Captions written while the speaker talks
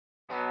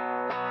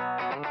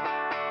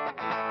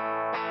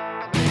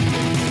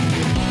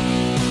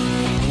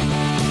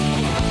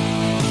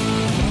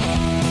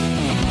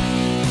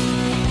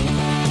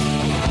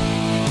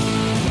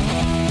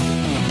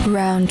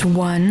Round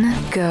one,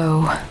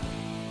 go.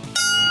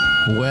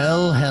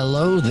 Well,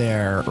 hello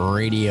there,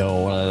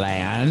 Radio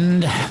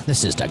Land.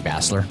 This is Doug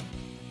Bassler.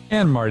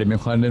 And Marty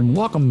McClendon.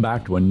 Welcome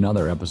back to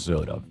another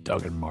episode of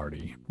Doug and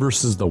Marty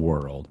versus the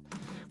world.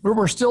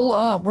 We're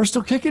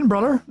still kicking,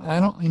 brother. We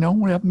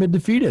haven't been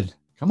defeated.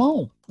 Come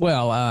on.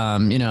 Well,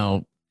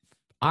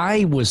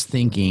 I was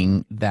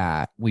thinking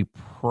that we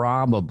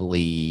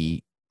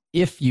probably,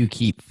 if you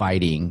keep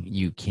fighting,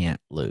 you can't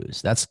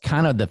lose. That's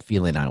kind of the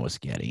feeling I was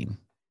getting.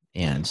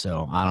 And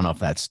so I don't know if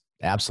that's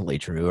absolutely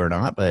true or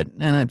not, but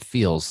it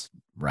feels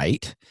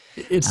right.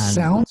 It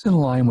sounds in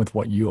line with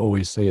what you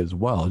always say as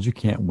well, is you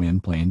can't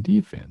win playing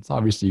defense.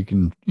 Obviously, you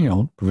can,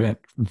 prevent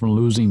from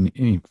losing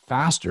any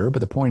faster,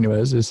 but the point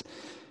is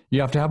you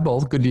have to have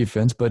both good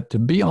defense, but to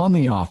be on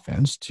the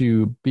offense,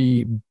 to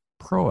be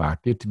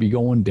proactive, to be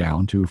going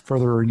down, to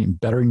furthering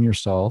and bettering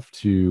yourself,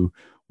 to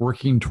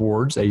working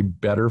towards a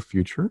better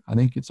future. I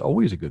think it's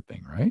always a good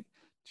thing, right?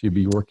 To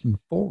be working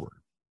forward.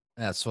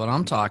 That's what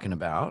I'm talking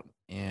about.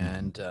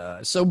 And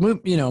so,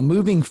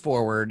 moving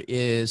forward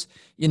is,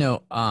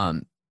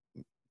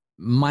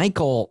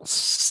 Michael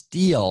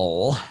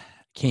Steele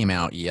came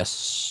out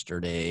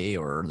yesterday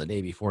or the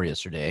day before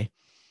yesterday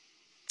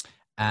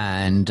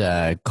and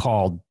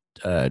called,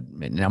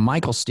 now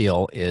Michael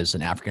Steele is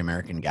an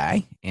African-American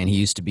guy, and he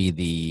used to be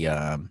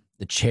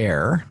the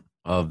chair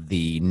of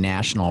the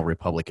National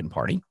Republican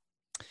Party.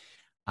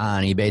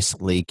 And he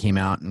basically came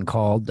out and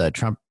called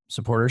Trump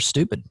supporters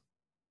stupid.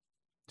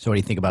 So what do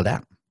you think about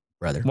that,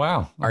 brother?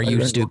 Wow. Are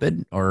you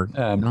stupid or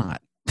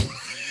not?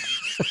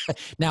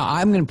 Now,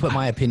 I'm going to put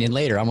my opinion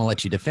later. I'm going to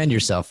let you defend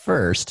yourself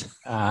first.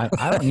 I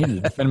don't need to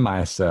defend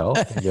myself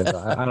because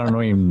I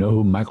don't even know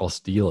who Michael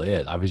Steele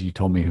is. Obviously, you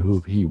told me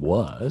who he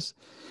was.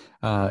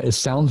 It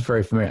sounds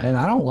very familiar. And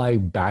I don't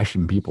like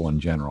bashing people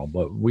in general,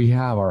 but we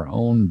have our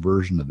own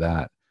version of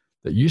that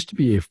used to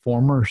be a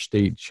former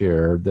state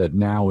chair that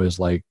now is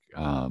like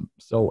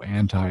so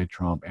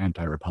anti-Trump,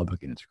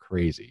 anti-Republican. It's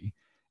crazy.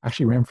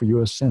 Actually ran for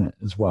U.S. Senate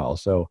as well.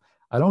 So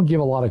I don't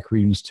give a lot of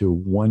credence to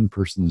one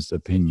person's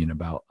opinion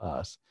about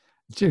us.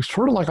 It's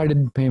sort of like I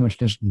didn't pay much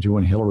attention to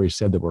when Hillary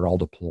said that we're all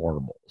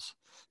deplorables.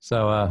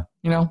 So,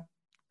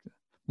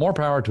 more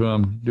power to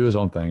him, do his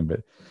own thing.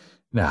 But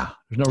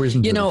there's no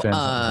reason to defend something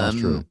that's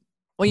true.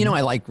 Well, I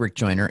like Rick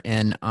Joyner,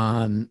 and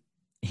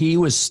he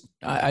was,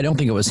 I don't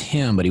think it was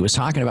him, but he was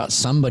talking about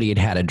somebody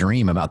had a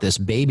dream about this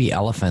baby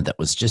elephant that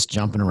was just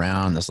jumping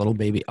around, this little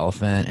baby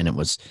elephant, and it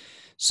was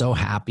so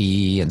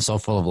happy and so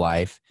full of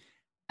life.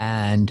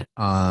 And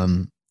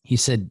he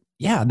said,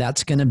 yeah,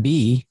 that's going to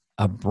be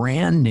a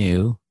brand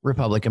new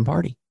Republican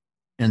Party.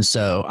 And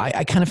so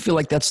I kind of feel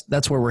like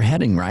that's where we're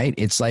heading, right?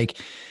 It's like,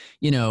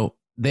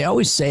 they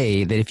always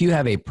say that if you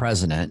have a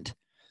president,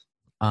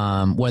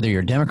 whether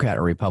you're Democrat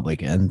or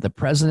Republican, the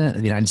president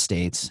of the United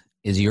States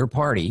is your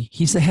party.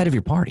 He's the head of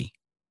your party.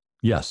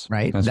 Yes.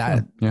 Right.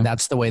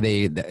 That's the way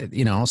they,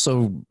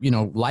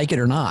 like it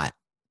or not,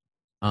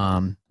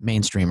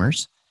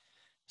 mainstreamers,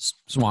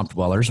 swamp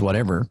dwellers,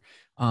 whatever.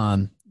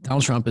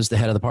 Donald Trump is the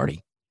head of the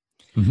party.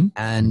 Mm-hmm.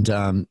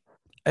 And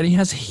he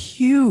has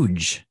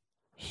huge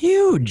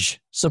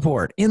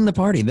support in the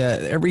party.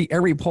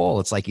 Every poll,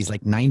 it's like he's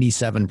like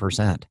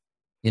 97%,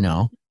 in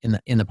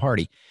the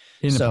party.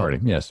 In the party,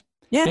 yes.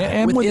 Yeah,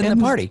 and within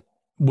the party.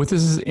 This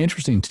is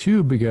interesting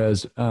too,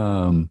 because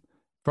from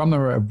the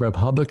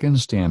Republican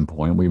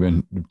standpoint, we've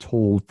been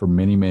told for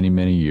many, many,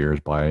 many years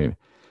by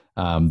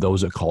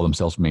those that call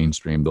themselves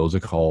mainstream, those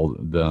that call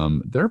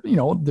them,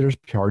 there's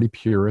party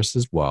purists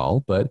as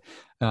well, but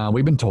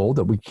we've been told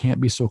that we can't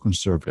be so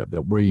conservative,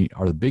 that we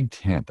are the big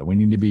tent, that we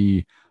need to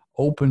be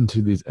open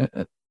to these,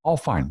 all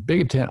fine,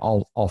 big tent,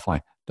 all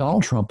fine.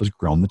 Donald Trump has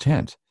grown the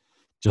tent,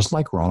 just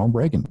like Ronald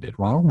Reagan did.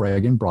 Ronald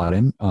Reagan brought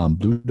in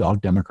blue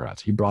dog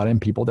Democrats. He brought in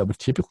people that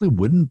typically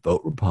wouldn't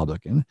vote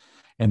Republican,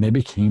 and they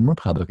became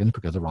Republicans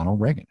because of Ronald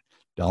Reagan.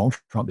 Donald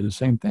Trump did the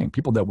same thing.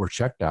 People that were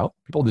checked out,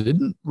 people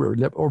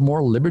that or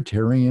more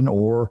libertarian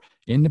or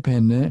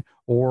independent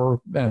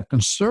or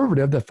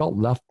conservative that felt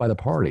left by the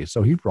party.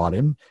 So he brought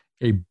in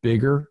a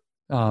bigger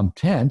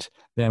tent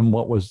than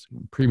what was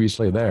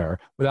previously there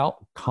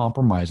without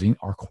compromising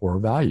our core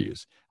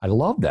values. I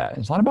love that.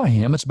 It's not about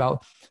him. It's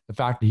about the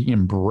fact that he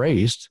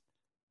embraced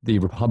the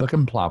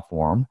Republican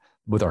platform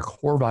with our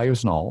core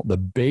values and all. The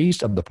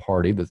base of the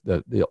party,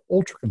 the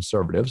ultra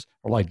conservatives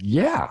are like,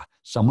 yeah,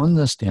 someone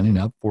that's standing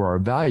up for our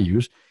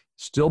values,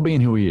 still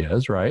being who he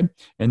is, right?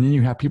 And then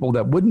you have people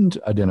that wouldn't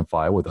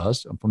identify with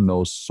us from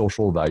those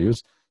social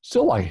values,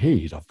 still like, hey,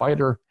 he's a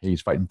fighter. Hey,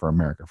 he's fighting for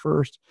America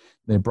first.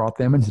 They brought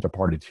them into the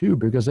party too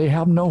because they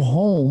have no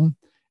home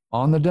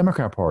on the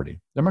Democrat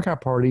Party.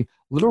 Democrat Party,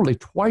 literally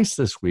twice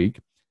this week,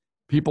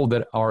 people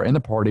that are in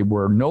the party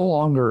were no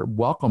longer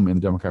welcome in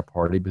the Democrat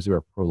Party because they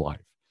were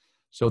pro-life.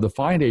 So to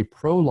find a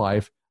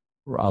pro-life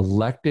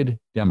elected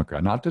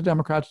Democrat, not the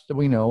Democrats that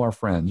we know are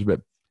friends,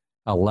 but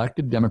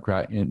elected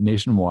Democrat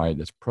nationwide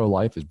that's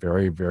pro-life is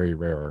very, very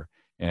rare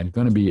and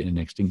going to be an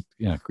extinct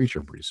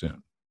creature pretty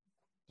soon.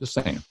 Just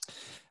saying.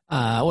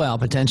 Well,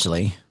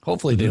 potentially.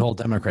 Hopefully the whole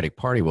Democratic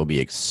Party will be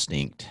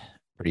extinct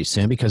pretty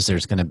soon because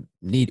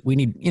we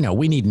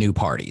need new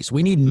parties.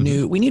 We need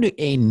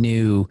a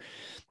new,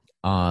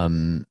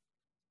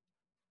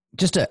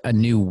 just a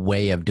new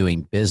way of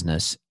doing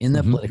business in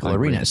the political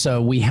arena.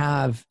 So we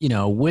have,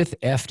 with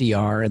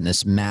FDR and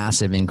this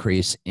massive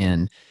increase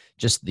in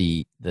just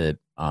the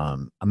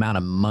amount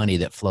of money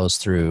that flows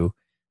through,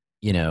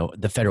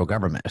 the federal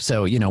government.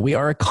 So, we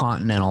are a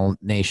continental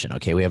nation.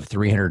 Okay. We have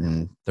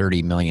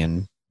 330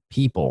 million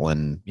people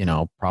and,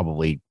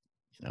 probably,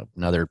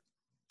 another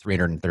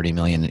 330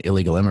 million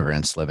illegal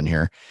immigrants living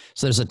here.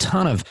 So there's a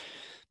ton of,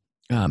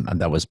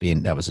 that was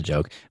a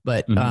joke,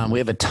 but we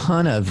have a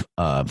ton of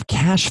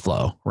cash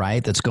flow,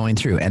 right? That's going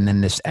through. And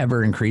then this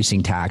ever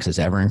increasing taxes,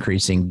 ever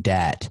increasing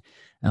debt.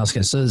 And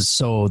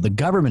so the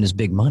government is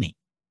big money,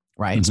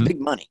 right? It's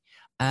big money.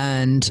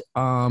 And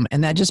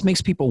that just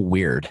makes people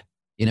weird.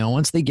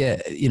 Once they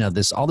get,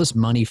 all this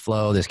money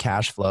flow, this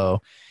cash flow,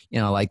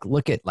 like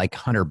look at like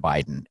Hunter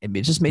Biden. It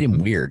just made him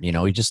weird.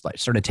 He just like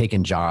started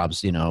taking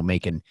jobs,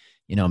 making,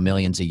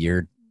 millions a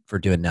year for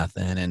doing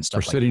nothing and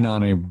stuff. For sitting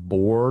on a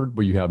board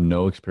where you have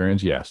no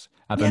experience. Yes.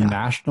 At the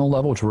national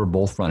level, which we're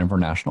both running for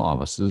national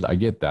offices. I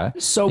get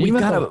that. So we've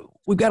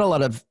got a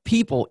lot of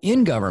people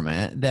in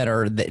government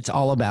it's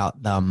all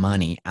about the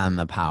money and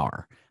the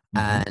power.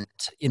 And,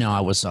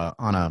 I was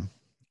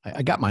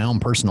I got my own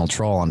personal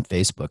troll on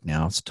Facebook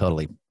now. It's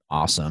totally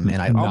awesome.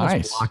 And I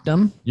almost blocked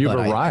him. You've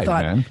arrived,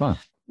 man. Fun.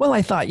 Well,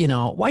 I thought,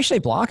 why should I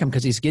block him?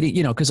 Because he's getting,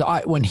 because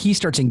when he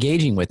starts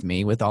engaging with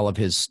me with all of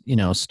his,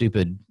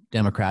 stupid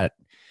Democrat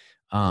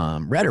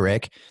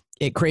rhetoric,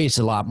 it creates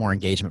a lot more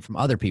engagement from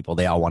other people.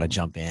 They all want to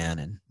jump in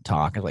and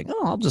talk. I'm like,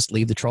 I'll just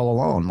leave the troll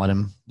alone. Let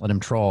him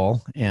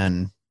troll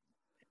and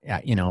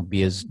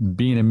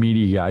being a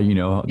media guy,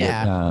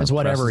 it's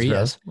whatever he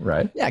is.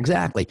 Right. Yeah,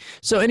 exactly.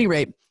 So at any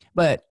rate,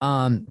 but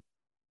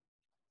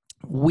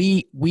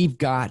we've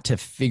got to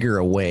figure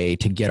a way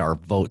to get our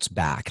votes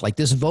back. Like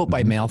this vote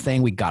by mail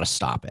thing, we got to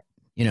stop it.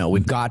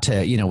 We've got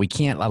to, we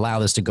can't allow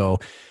this to go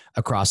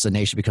across the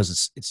nation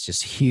because it's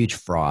just huge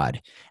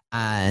fraud.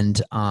 And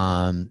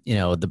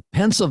the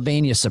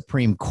Pennsylvania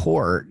Supreme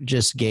Court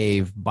just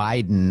gave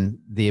Biden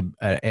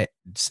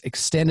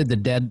extended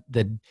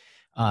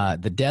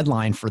the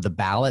deadline for the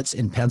ballots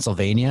in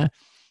Pennsylvania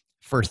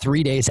for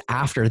 3 days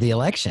after the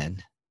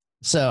election.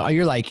 So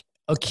you're like,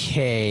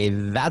 okay,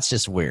 that's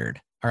just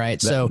weird. All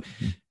right. So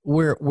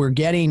we're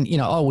getting,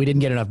 we didn't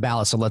get enough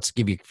ballots. So let's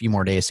give you a few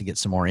more days to get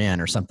some more in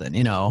or something,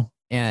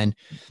 and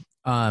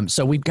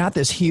so we've got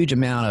this huge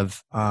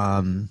amount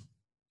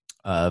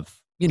of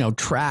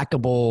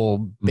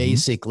trackable,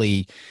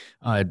 basically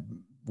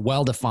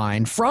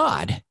well-defined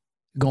fraud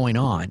going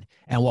on.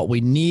 And what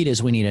we need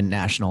a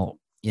national,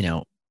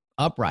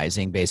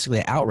 uprising,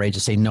 basically outrage to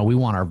say, no, we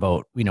want our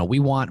vote. We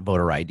want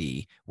voter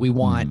ID. We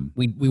want,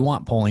 we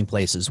want polling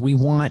places. We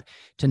want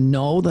to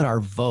know that our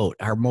vote,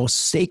 our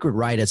most sacred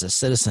right as a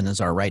citizen is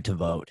our right to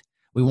vote.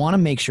 We want to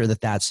make sure that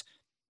that's,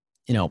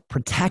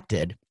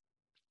 protected.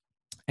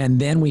 And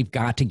then we've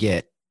got to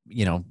get,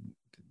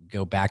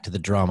 go back to the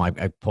drum. I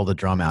pulled the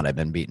drum out. I've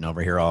been beating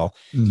over here all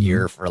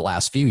year for the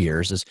last few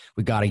years is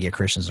we got to get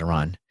Christians to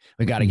run.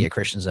 We got to get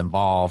Christians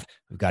involved.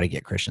 We've got to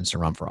get Christians to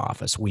run for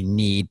office. We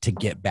need to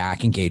get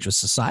back engaged with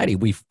society.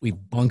 We've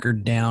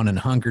bunkered down and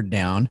hunkered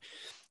down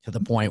to the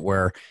point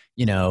where,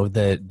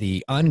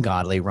 the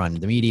ungodly run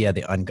the media,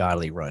 the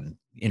ungodly run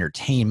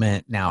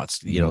entertainment. Now it's,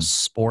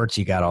 sports.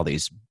 You got all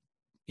these,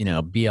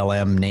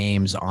 BLM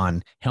names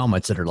on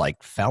helmets that are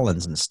like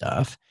felons and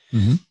stuff.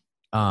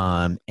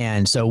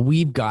 And so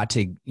we've got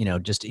to,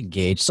 just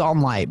engage. Salt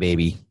and light,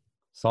 baby.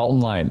 Salt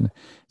and light.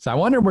 So I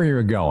wonder where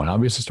you're going.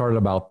 Obviously started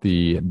about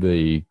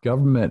the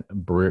government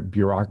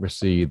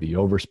bureaucracy, the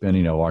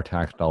overspending of our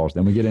tax dollars.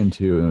 Then we get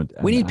into...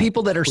 We need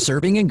people that are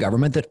serving in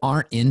government that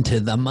aren't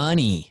into the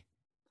money.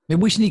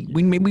 Maybe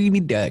we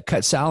need to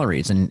cut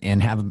salaries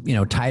and have,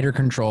 tighter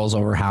controls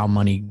over how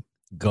money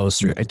goes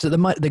through. So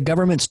the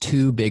government's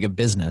too big a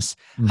business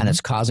and it's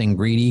causing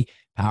greedy,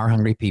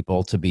 power-hungry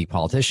people to be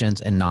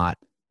politicians and not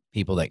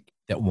people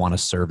that want to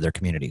serve their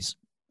communities.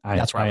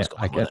 That's where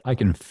I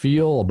can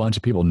feel a bunch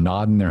of people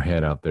nodding their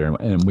head out there,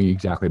 and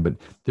but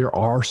there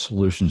are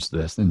solutions to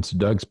this. And to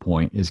Doug's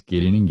point is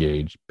getting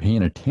engaged,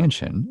 paying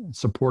attention,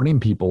 supporting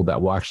people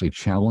that will actually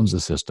challenge the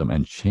system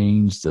and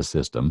change the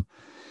system.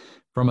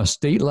 From a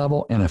state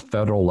level and a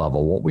federal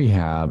level, what we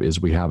have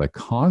is we have a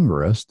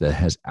Congress that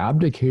has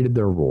abdicated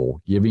their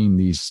role, giving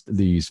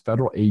these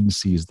federal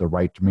agencies the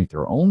right to make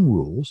their own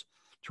rules,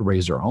 to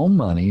raise their own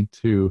money,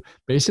 to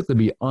basically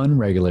be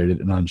unregulated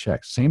and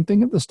unchecked. Same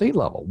thing at the state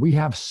level. We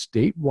have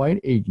statewide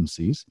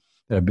agencies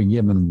that have been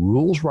given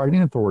rules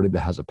writing authority that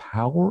has a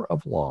power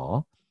of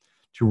law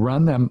to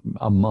run them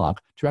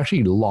amok, to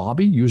actually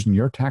lobby using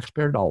your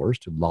taxpayer dollars,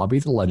 to lobby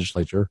the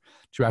legislature,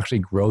 to actually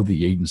grow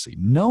the agency.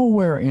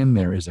 Nowhere in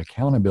there is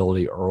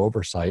accountability or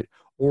oversight,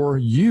 or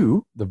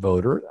you, the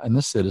voter and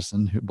the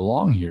citizen who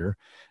belong here,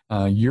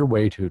 your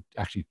way to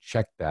actually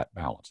check that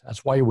balance.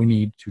 That's why we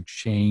need to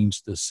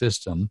change the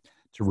system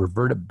to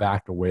revert it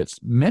back to where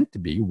it's meant to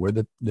be, where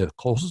the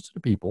closest to the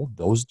people,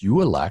 those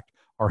you elect,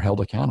 are held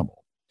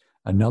accountable.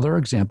 another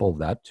example of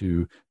that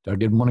too. Doug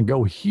didn't want to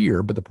go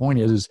here, but the point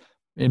is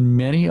in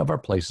many of our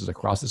places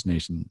across this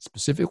nation,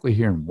 specifically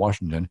here in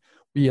Washington,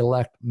 we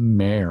elect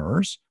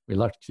mayors, we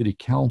elect city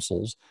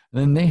councils,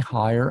 and then they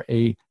hire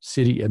a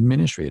city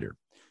administrator.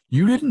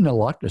 You didn't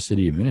elect a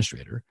city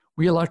administrator.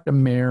 We elect a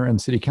mayor and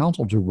city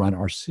council to run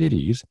our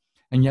cities,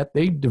 and yet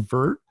they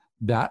divert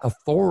that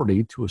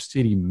authority to a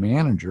city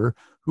manager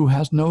who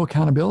has no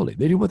accountability.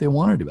 They do what they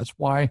want to do. That's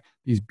why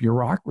these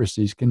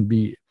bureaucracies can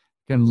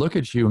look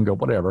at you and go,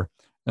 whatever.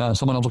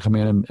 Someone else will come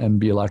in and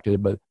be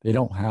elected, but they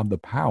don't have the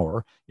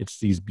power. It's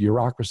these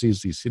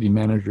bureaucracies, these city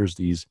managers,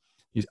 these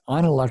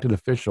unelected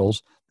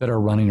officials that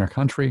are running our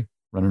country,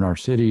 running our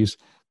cities,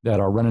 that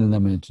are running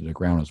them into the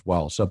ground as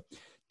well. So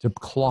to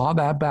claw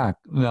that back,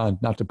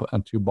 not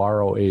to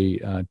borrow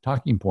a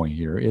talking point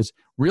here, is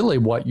really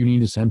what you need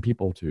to send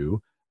people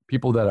to,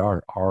 people that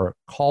are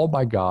called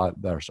by God,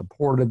 that are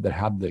supported, that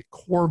have the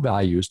core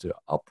values to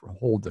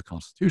uphold the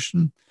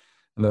Constitution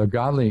and the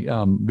godly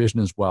vision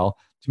as well,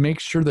 to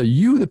make sure that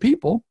you, the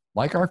people,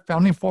 like our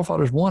founding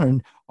forefathers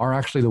wanted, are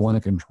actually the one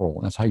in control.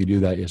 And that's how you do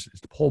that, is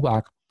to pull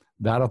back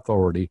that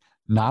authority,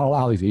 not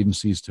allow these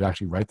agencies to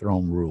actually write their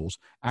own rules,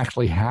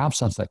 actually have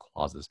sunset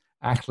clauses,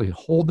 actually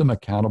hold them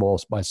accountable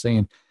by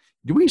saying,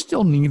 do we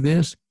still need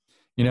this?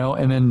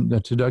 And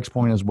then to Doug's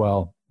point as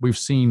well, we've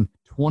seen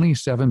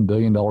 $27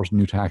 billion in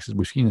new taxes.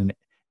 We've seen an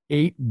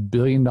 $8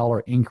 billion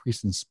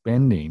increase in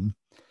spending.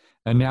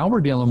 And now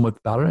we're dealing with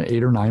about an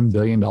 $8 or $9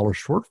 billion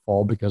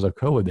shortfall because of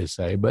COVID, they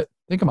say. But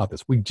think about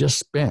this. We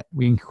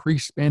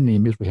increased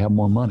spending because we have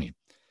more money,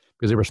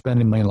 because they were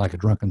spending money like a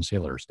drunken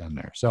sailors down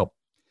there. So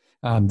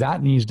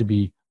that needs to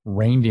be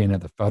reined in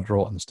at the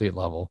federal and the state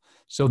level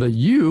so that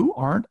you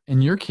aren't,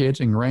 and your kids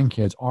and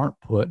grandkids aren't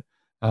put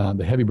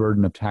the heavy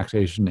burden of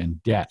taxation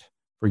and debt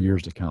for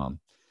years to come.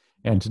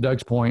 And to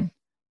Doug's point,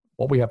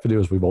 what we have to do,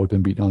 is we've always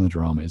been beating on the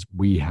drum, is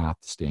we have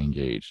to stay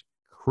engaged.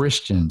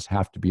 Christians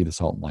have to be the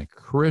salt and light.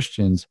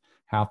 Christians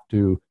have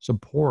to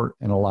support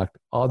and elect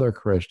other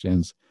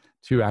Christians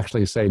to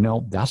actually say,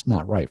 no, that's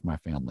not right for my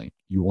family.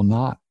 You will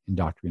not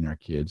indoctrinate our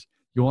kids.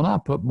 You will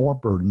not put more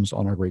burdens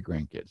on our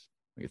great-grandkids.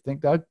 What do you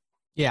think, Doug?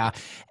 Yeah.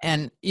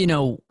 And,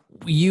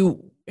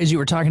 as you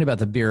were talking about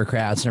the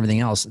bureaucrats and everything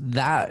else,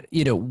 that,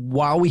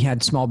 while we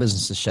had small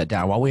businesses shut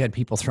down, while we had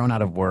people thrown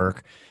out of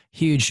work,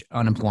 huge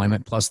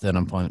unemployment, plus the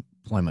unemployment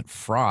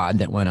fraud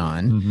that went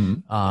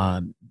on,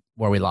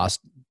 where we lost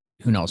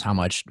who knows how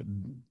much,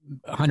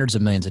 hundreds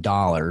of millions of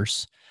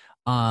dollars.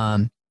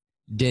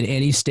 Did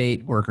any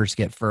state workers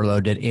get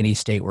furloughed? Did any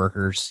state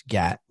workers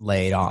get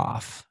laid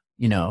off?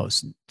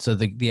 So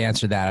the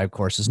answer to that, of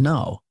course, is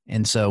no.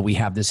 And so we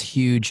have this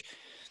huge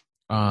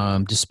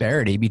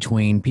disparity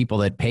between people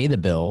that pay the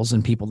bills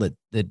and people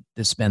that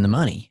spend the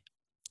money.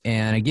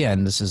 And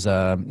again, this is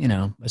a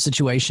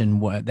situation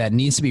that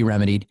needs to be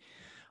remedied.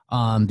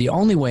 The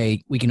only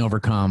way we can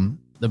overcome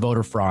the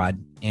voter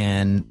fraud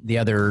and the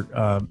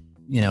other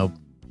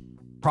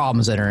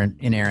problems that are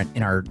inherent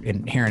in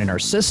our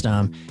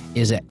system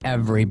is that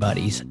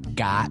everybody's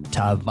got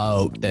to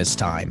vote this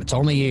time. It's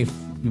only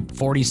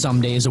 40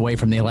 some days away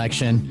from the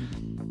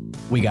election.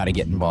 We got to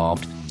get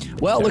involved.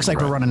 Well, it looks like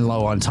we're running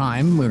low on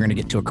time. We're going to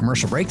get to a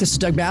commercial break. This is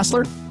Doug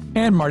Bassler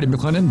and Marty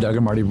McClendon, Doug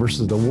and Marty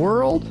versus the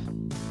world.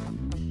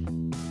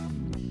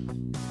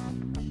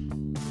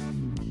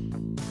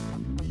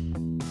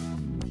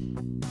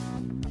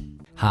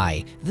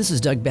 Hi, this is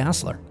Doug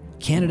Bassler,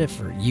 candidate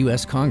for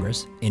U.S.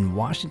 Congress in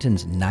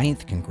Washington's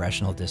 9th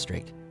Congressional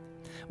District.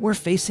 We're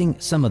facing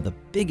some of the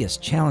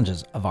biggest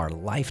challenges of our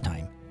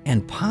lifetime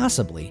and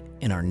possibly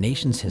in our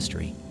nation's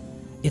history.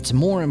 It's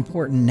more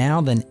important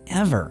now than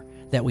ever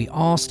that we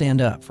all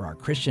stand up for our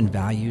Christian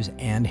values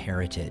and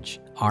heritage.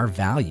 Our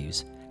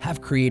values have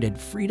created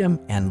freedom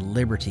and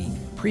liberty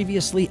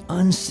previously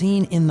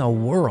unseen in the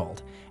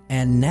world,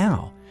 and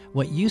now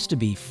what used to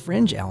be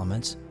fringe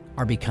elements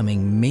are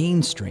becoming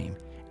mainstream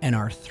and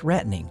are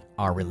threatening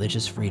our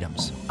religious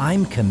freedoms.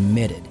 I'm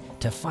committed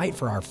to fight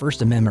for our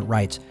First Amendment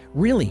rights,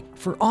 really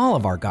for all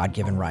of our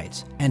God-given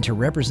rights, and to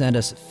represent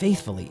us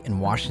faithfully in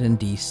Washington,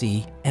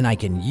 D.C., and I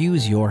can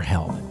use your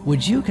help.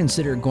 Would you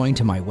consider going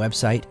to my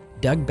website,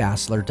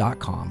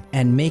 DougBassler.com,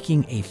 and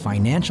making a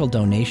financial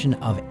donation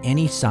of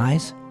any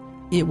size?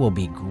 It will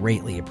be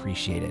greatly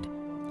appreciated.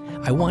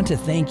 I want to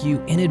thank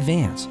you in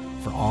advance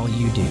for all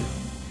you do.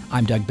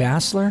 I'm Doug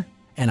Bassler,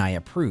 and I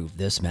approve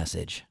this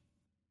message.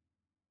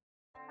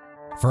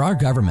 For our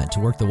government to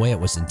work the way it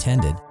was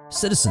intended,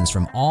 citizens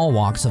from all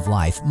walks of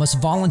life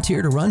must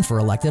volunteer to run for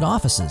elected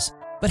offices.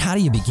 But how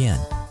do you begin?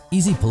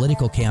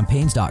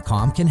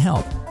 EasyPoliticalCampaigns.com can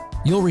help.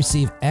 You'll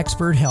receive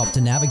expert help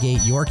to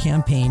navigate your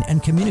campaign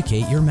and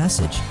communicate your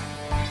message.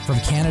 From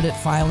candidate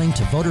filing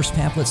to voters'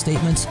 pamphlet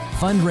statements,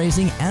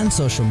 fundraising, and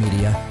social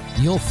media,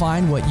 you'll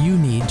find what you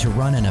need to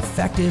run an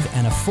effective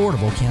and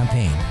affordable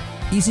campaign.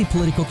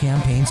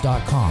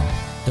 EasyPoliticalCampaigns.com.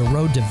 The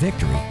road to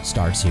victory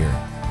starts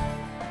here.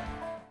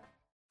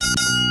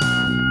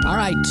 All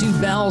right, 2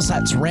 bells.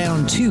 That's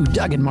round 2.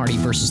 Doug and Marty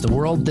versus the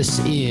world. This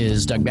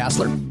is Doug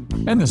Bassler.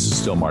 And this is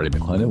still Marty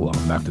McClendon.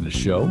 Welcome back to the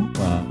show.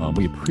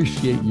 We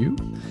appreciate you.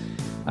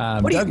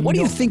 What do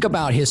you think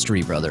about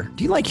history, brother?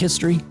 Do you like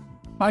history?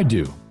 I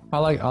do. I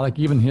like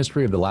even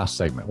history of the last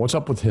segment. What's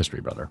up with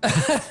history, brother?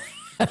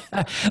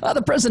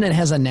 The president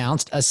has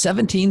announced a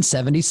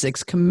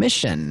 1776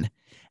 commission.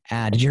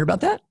 Did you hear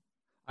about that?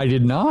 I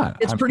did not.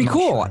 It's pretty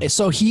cool. Sure.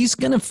 So he's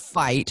going to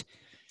fight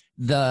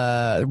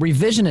the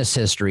revisionist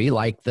history,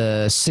 like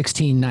the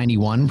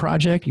 1691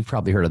 project. You've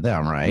probably heard of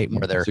them, right?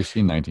 Where they're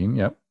 1619.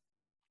 Yep.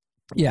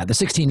 Yeah, the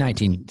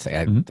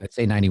 1619. I'd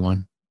say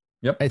 91.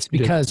 Yep. It's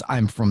because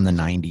I'm from the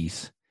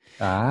 90s.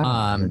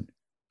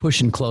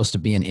 Pushing close to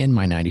being in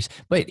my 90s.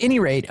 But at any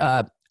rate,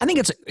 I think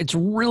it's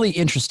really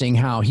interesting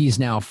how he's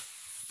now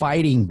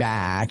fighting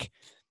back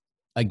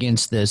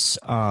against this,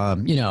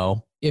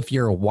 if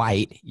you're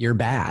white, you're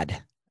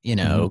bad,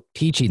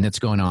 teaching that's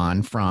going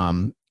on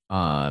from,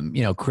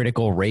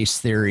 critical race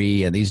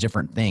theory and these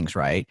different things,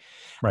 right?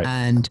 Right.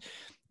 And,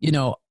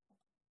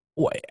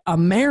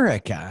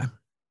 America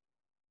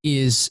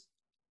is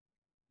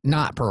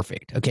not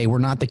perfect. Okay. We're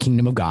not the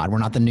kingdom of God. We're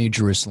not the New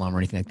Jerusalem or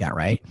anything like that,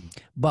 right?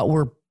 But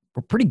we're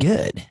pretty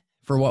good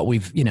for what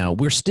we've,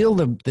 we're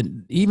still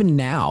even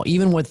now,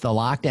 even with the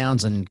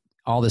lockdowns and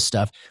all this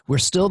stuff, we're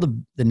still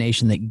the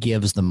nation that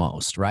gives the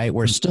most, right?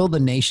 We're still the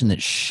nation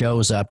that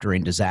shows up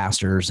during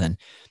disasters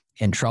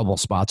and trouble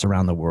spots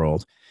around the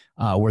world.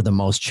 We're the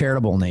most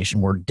charitable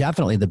nation. We're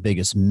definitely the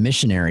biggest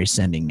missionary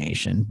sending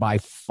nation by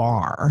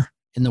far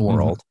in the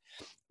world.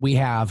 Mm-hmm. We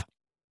have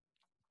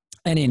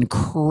an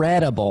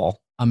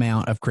incredible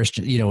amount of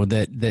Christian,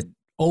 that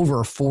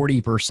over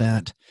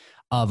 40%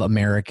 of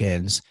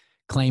Americans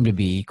claim to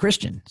be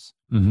Christians.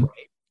 Mm-hmm.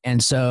 Right?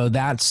 And so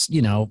that's,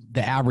 the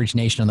average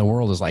nation in the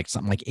world is like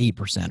something like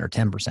 8% or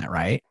 10%,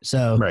 right?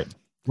 So right.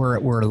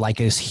 we're like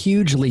this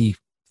hugely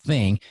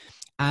thing.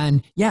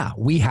 And yeah,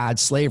 we had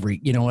slavery.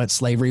 You know what?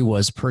 Slavery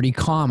was pretty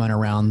common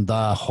around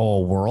the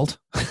whole world.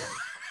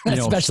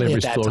 Especially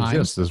at that time. Slavery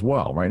exists as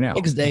well right now.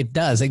 It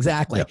does,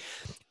 exactly.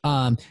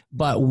 Yeah.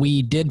 But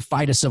we did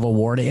fight a civil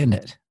war to end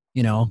it,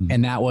 mm-hmm.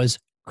 and that was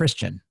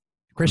Christians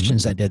mm-hmm.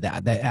 that did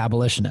that, the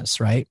abolitionists,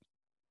 right?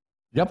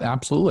 Yep,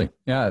 absolutely.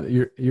 Yeah,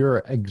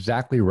 you're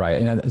exactly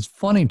right. And it's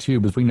funny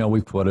too, because we know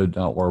we've quoted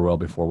Orwell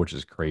before, which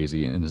is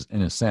crazy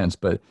in a sense,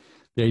 but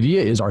the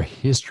idea is our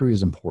history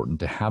is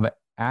important. To have it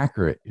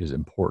accurate is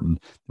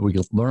important. That we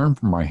can learn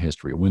from our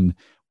history. When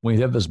we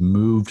have this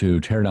move to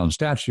tear down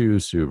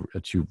statues, to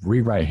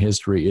rewrite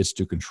history, it's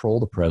to control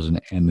the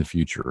present and the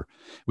future.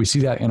 We see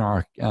that in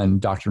our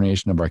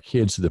indoctrination of our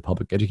kids to the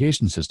public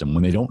education system.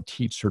 When they don't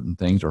teach certain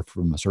things or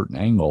from a certain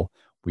angle,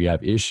 we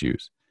have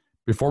issues.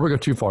 Before we go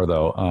too far,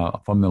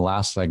 though, from the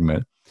last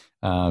segment,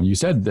 you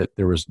said that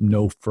there was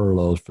no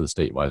furloughs for the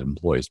statewide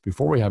employees.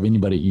 Before we have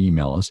anybody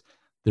email us,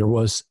 there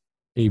was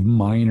a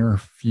minor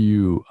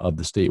few of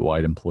the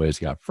statewide employees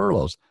got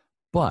furloughs.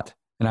 But,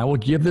 and I will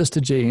give this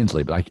to Jay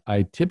Inslee, but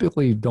I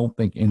typically don't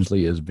think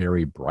Inslee is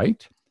very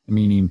bright,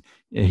 meaning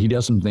he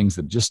does some things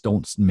that just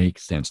don't make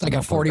sense. Like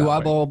a 40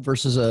 watt bulb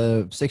versus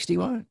a 60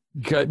 watt?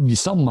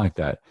 Something like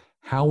that.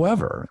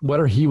 However,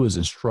 whether he was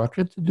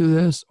instructed to do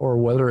this or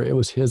whether it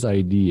was his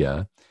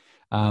idea,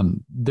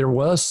 there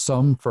was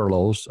some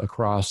furloughs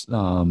across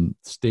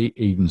state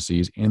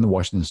agencies in the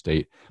Washington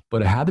state,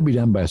 but it had to be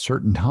done by a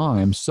certain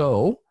time.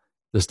 So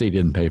the state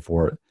didn't pay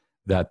for it,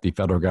 that the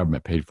federal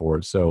government paid for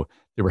it. So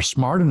they were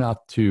smart enough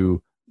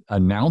to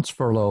announce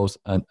furloughs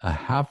and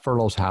have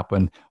furloughs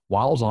happen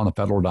while it was on a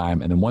federal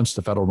dime. And then once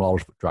the federal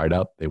dollars dried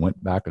up, they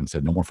went back and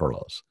said no more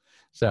furloughs.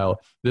 So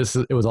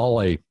it was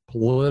all a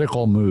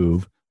political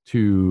move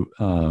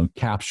to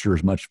capture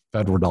as much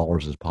federal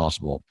dollars as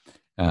possible.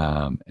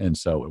 And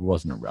so it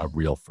wasn't a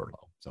real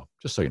furlough. So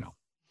just so you know.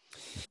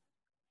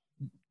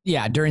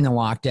 Yeah, during the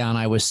lockdown,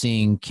 I was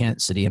seeing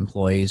Kent City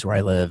employees where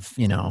I live,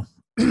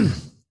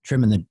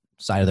 trimming the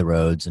side of the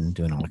roads and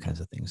doing all kinds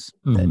of things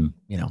that,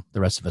 the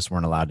rest of us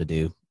weren't allowed to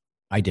do.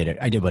 I did it.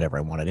 I did whatever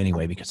I wanted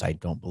anyway, because I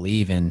don't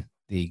believe in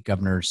the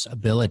governor's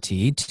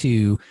ability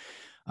to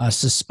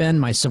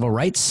suspend my civil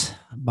rights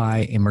by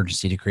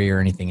emergency decree or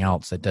anything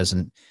else that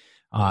doesn't.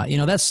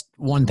 That's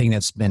one thing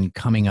that's been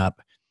coming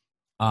up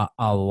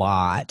a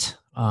lot.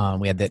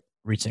 We had that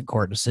recent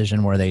court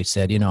decision where they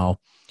said,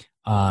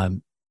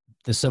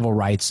 the civil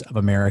rights of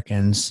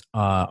Americans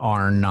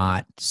are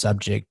not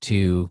subject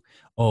to,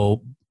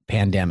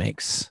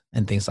 pandemics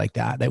and things like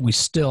that, that we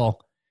still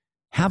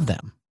have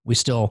them. We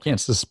still can't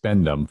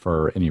suspend them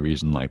for any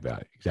reason like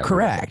that. Exactly.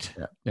 Correct.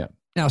 Right. Yeah.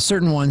 Now,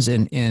 certain ones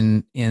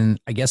in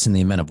I guess in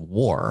the event of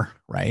war,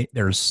 right?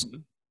 There's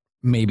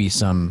maybe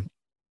some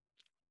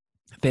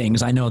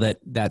things. I know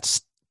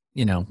that's,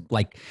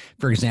 like,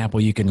 for example,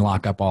 you can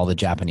lock up all the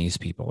Japanese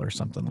people or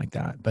something like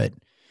that. But,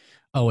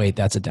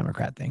 that's a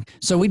Democrat thing.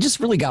 So we just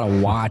really got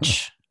to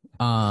watch.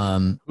 We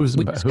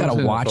just got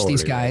to watch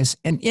these guys.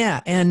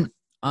 Right?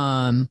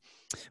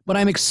 But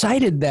I'm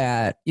excited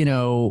that,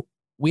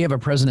 we have a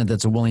president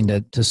that's willing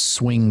to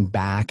swing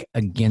back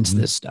against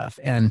this stuff.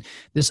 And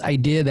this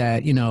idea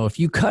that, if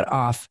you cut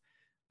off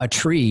a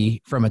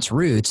tree from its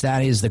roots,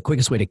 that is the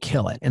quickest way to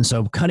kill it. And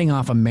so cutting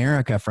off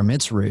America from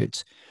its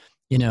roots,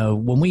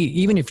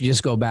 even if you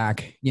just go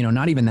back,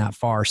 not even that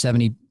far,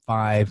 70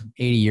 75,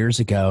 80 years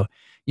ago,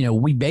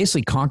 we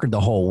basically conquered the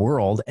whole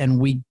world and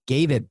we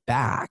gave it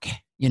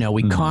back.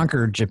 We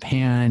conquered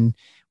Japan,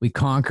 we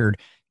conquered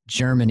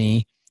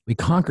Germany, we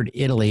conquered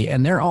Italy,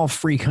 and they're all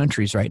free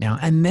countries right now.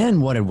 And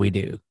then what did we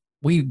do?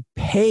 We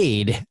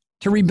paid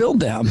to rebuild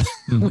them.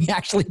 We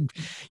actually,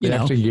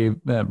 actually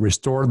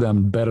restored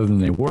them better than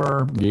they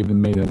were,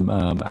 made them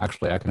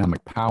actually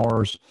economic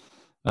powers.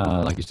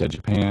 Like you said,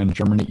 Japan,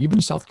 Germany,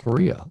 even South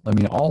Korea. I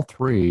mean, all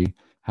three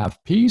have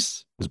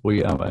peace because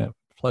we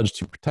pledged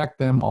to protect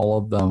them. All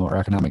of them are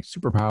economic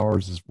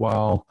superpowers as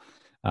well.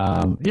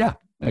 Yeah,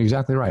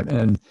 exactly right.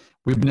 And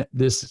we've been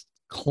this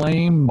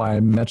claim by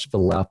much of the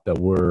left that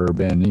we're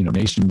been,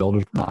 nation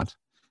builders. We're not.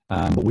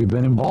 But we've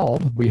been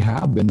involved. We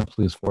have been the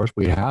police force.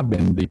 We have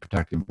been the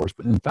protecting force.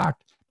 But in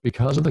fact,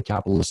 because of the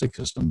capitalistic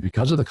system,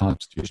 because of the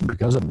Constitution,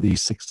 because of the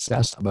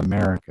success of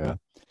America,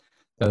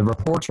 the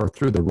reports are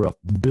through the roof.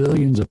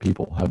 Billions of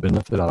people have been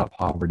lifted out of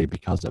poverty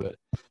because of it,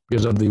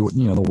 because of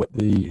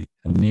the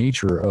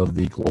nature of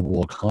the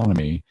global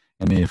economy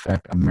and the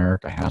effect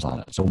America has on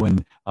it. So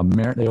when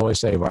they always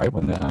say, right,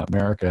 when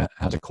America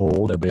has a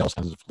cold, everybody else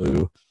has a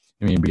flu.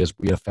 I mean, because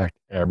we affect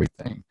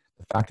everything.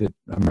 The fact that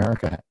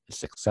America is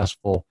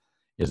successful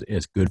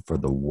is good for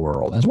the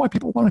world. That's why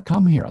people want to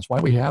come here. That's why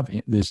we have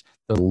the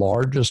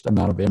largest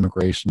amount of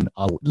immigration,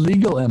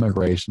 legal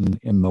immigration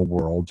in the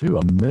world too.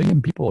 1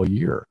 million people a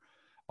year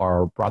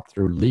are brought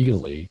through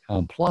legally,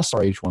 plus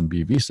our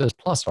H-1B visas,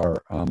 plus our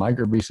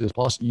migrant visas,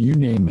 plus you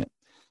name it.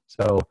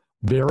 So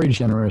very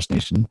generous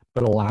nation,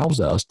 but allows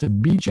us to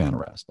be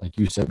generous, like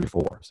you said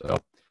before. So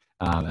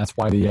that's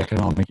why the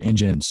economic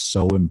engine is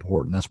so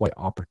important. That's why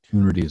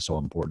opportunity is so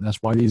important.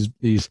 That's why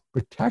these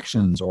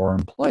protections are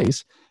in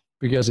place,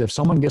 because if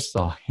someone gets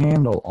the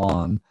handle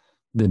on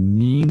the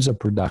means of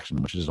production,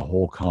 which is a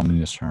whole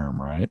communist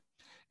term, right?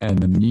 And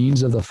the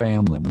means of the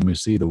family, when we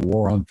see the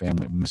war on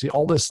family, when we see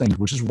all these things,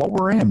 which is what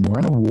we're in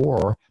a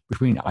war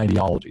between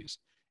ideologies,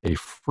 a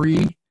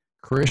free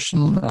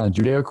Christian,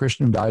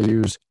 Judeo-Christian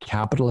values,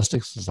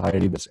 capitalistic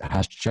society that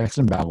has checks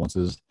and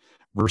balances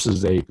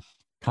versus a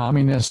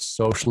communist,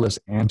 socialist,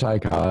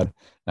 anti-God,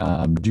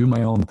 do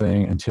my own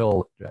thing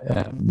until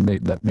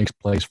that makes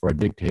place for a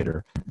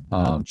dictator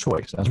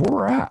choice. That's where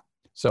we're at.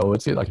 So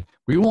it's like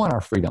we want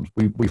our freedoms.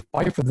 We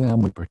fight for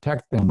them. We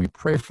protect them. We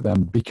pray for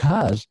them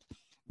because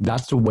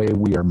that's the way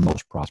we are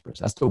most prosperous.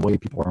 That's the way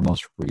people are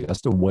most free.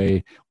 That's the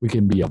way we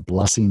can be a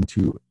blessing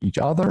to each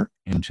other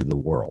and to the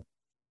world.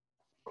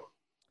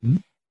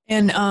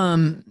 And,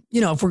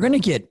 if we're going to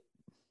get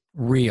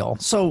real,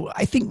 so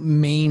I think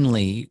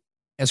mainly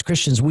as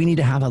Christians, we need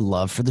to have a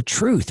love for the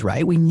truth,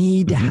 right? We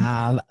need to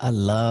have a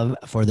love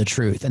for the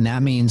truth. And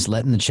that means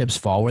letting the chips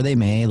fall where they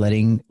may,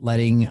 letting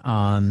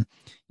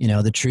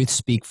the truth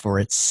speak for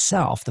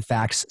itself. The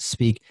facts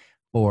speak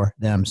for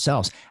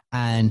themselves.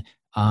 And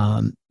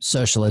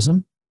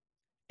socialism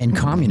and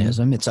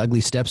communism, its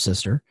ugly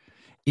stepsister,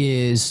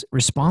 is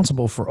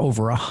responsible for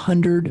over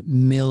 100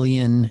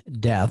 million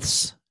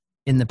deaths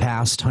in the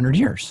past 100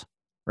 years,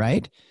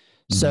 right?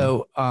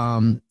 So,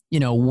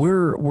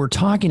 we're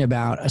talking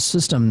about a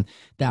system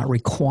that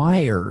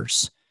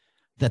requires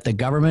that the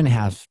government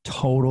have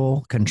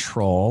total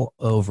control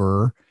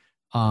over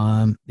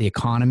the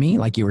economy,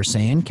 like you were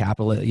saying,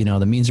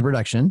 the means of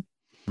production.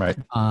 Right.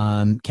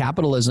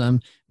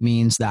 Capitalism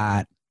means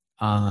that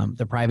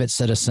the private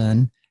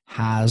citizen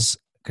has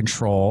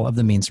control of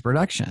the means of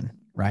production,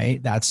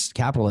 right? That's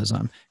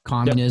capitalism.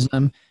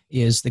 Communism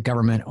is the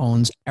government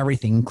owns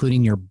everything,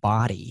 including your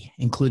body,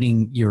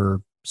 including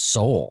your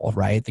soul,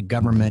 right? The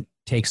government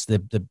takes the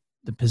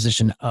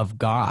position of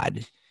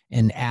God,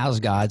 and as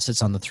God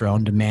sits on the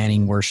throne,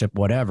 demanding worship,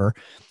 whatever,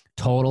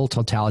 total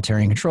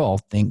totalitarian control.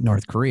 Think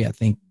North Korea,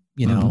 think,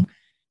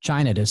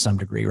 China to some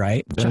degree,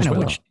 right?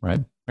 Venezuela, right?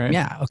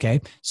 Yeah.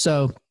 Okay.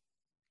 So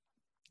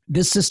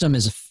this system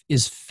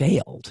is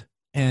failed,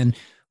 and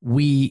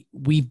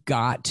we've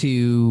got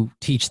to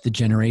teach the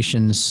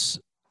generations,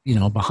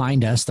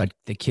 behind us, like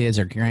the kids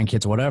or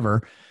grandkids,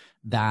 whatever,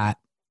 that,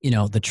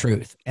 the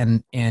truth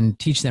and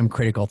teach them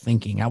critical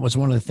thinking. That was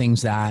one of the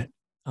things that,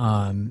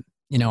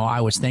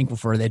 I was thankful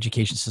for the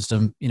education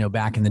system,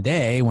 back in the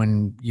day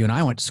when you and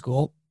I went to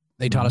school.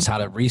 They taught us how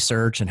to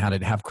research and how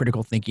to have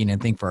critical thinking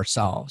and think for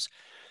ourselves.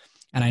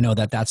 And I know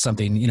that that's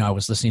something, I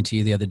was listening to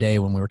you the other day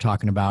when we were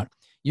talking about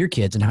your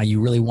kids and how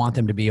you really want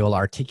them to be able to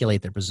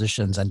articulate their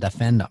positions and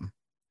defend them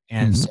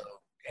and so,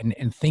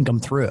 and think them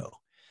through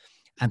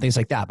and things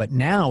like that. But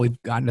now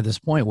we've gotten to this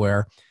point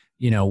where,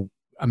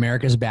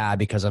 America's bad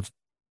because of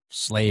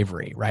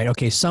slavery, right?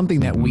 Okay. Something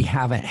that we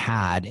haven't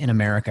had in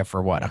America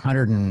for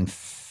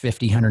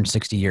 150,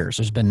 160 years.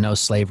 There's been no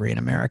slavery in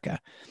America.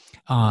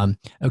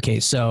 Okay.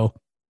 So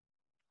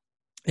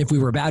if we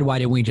were bad, why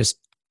didn't we just,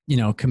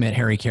 commit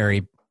hara-kiri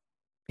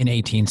in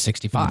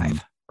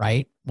 1865,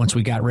 right? Once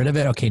we got rid of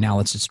it, okay, now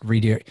let's just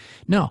redo it.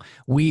 No,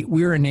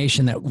 we're a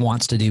nation that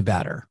wants to do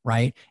better,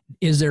 right?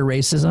 Is there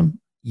racism?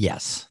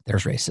 Yes,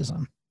 there's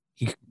racism.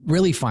 You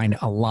really find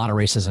a lot of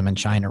racism in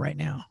China right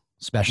now,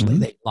 especially.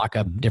 They lock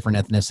up different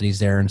ethnicities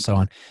there and so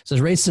on. So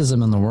there's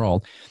racism in the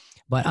world.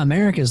 But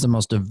America is the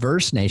most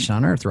diverse nation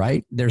on earth,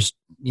 right? There's,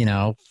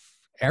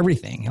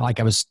 everything. Like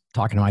I was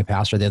talking to my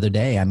pastor the other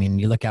day. I mean,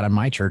 you look out in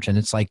my church and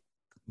it's like,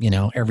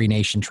 every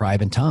nation,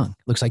 tribe, and tongue.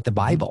 Looks like the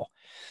Bible.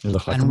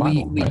 And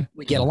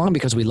we get along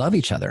because we love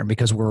each other and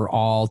because we're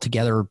all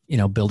together,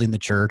 building the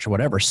church or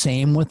whatever.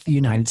 Same with the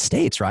United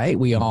States, right?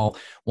 We all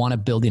want to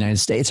build the United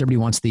States. Everybody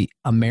wants the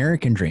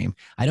American dream.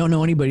 I don't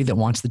know anybody that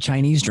wants the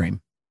Chinese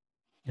dream.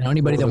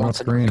 Anybody that wants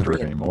the Korean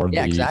dream or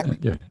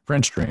the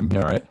French dream. Yeah,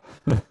 right.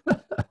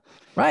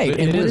 Right.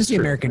 And what is the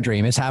American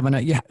dream? It's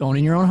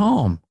owning your own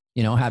home.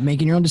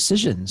 Making your own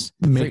decisions,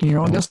 making your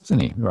own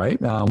destiny, right?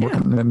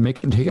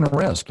 Taking a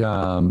risk,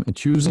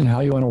 choosing how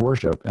you want to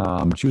worship,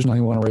 choosing how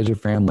you want to raise your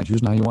family,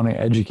 choosing how you want to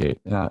educate.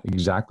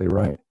 Exactly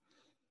right.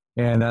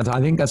 And I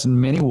think that's in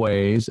many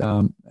ways,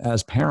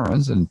 as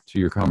parents, and to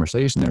your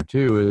conversation there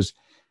too, is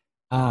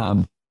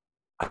I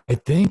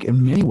think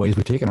in many ways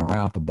we've taken our eye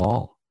off the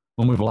ball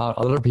when we've allowed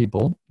other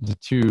people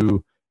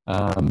to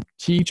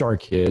teach our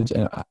kids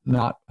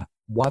not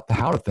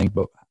how to think,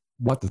 but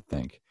what to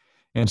think.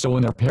 And so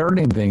when they're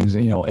parenting things,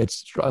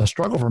 it's a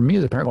struggle for me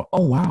as a parent going,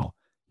 oh, wow,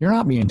 you're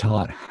not being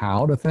taught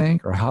how to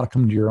think or how to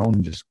come to your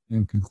own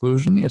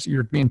conclusion.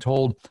 You're being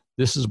told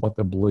this is what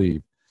they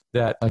believe.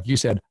 That, like you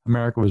said,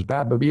 America was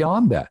bad, but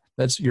beyond that,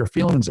 that's your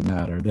feelings that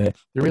matter, that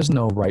there is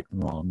no right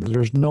and wrong,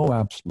 there's no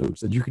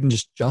absolutes, that you can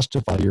just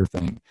justify your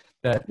thing.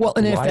 And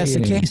if that's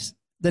the case,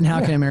 then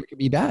how can America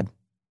be bad?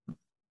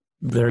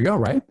 There you go,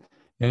 right?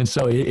 And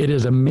so it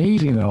is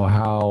amazing, though,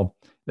 how...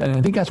 And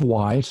I think that's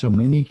why so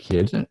many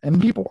kids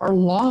and people are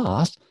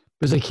lost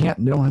because they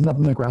don't have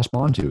nothing to grasp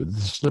onto. It's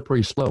a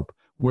slippery slope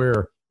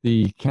where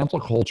the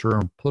cancel culture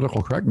and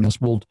political correctness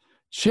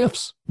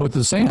shifts with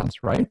the sands,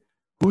 right?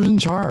 Who's in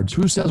charge?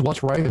 Who says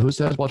what's right? Who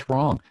says what's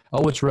wrong?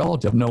 Oh, it's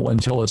relative. No,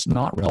 until it's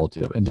not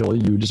relative, until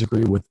you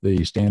disagree with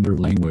the standard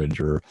language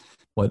or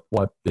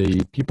what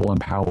the people in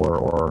power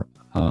or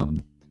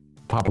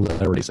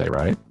popularity say,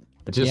 right?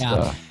 It's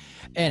just...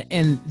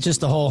 And just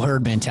the whole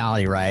herd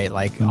mentality, right?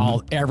 Like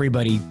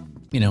everybody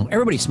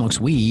smokes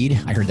weed.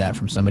 I heard that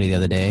from somebody the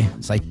other day.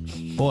 It's like,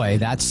 boy,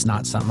 that's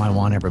not something I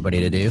want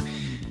everybody to do.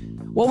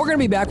 Well, we're going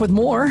to be back with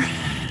more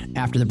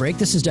after the break.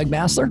 This is Doug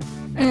Bassler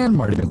and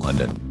Marty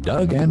McClendon.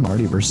 Doug and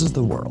Marty versus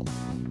the world.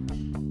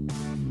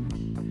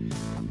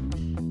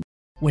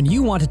 When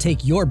you want to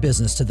take your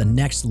business to the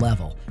next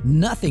level,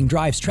 nothing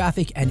drives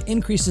traffic and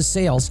increases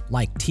sales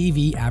like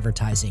TV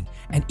advertising.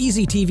 And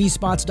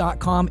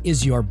EasyTVSpots.com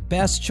is your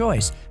best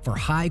choice for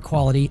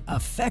high-quality,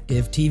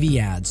 effective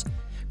TV ads.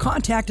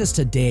 Contact us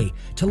today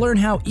to learn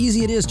how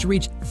easy it is to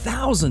reach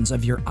thousands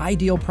of your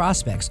ideal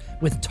prospects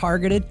with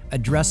targeted,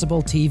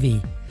 addressable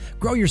TV.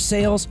 Grow your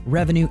sales,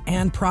 revenue,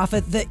 and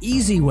profit the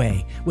easy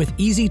way with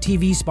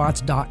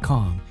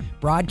EasyTVSpots.com.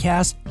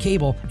 Broadcast,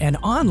 cable, and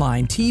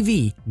online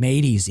TV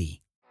made easy.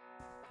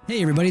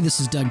 Hey everybody,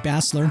 this is Doug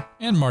Bassler.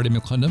 And Marty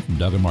McClendon from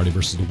Doug and Marty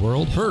versus the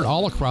World, heard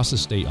all across the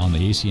state on the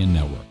ACN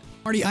network.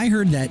 Marty, I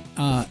heard that,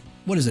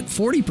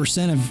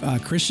 40%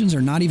 of Christians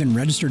are not even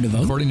registered to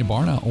vote? According to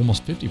Barna,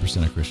 almost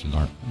 50% of Christians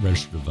aren't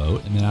registered to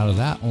vote. And then out of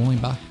that, only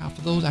about half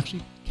of those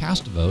actually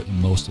cast a vote in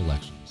most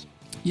elections.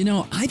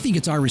 I think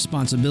it's our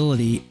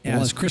responsibility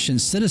as Christian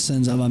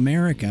citizens of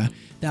America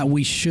that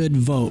we should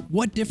vote.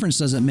 What difference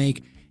does it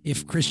make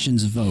if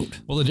Christians vote?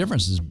 Well, the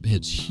difference is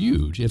it's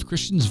huge. If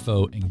Christians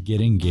vote and get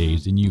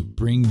engaged and you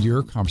bring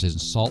your conversation,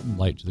 salt and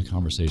light to the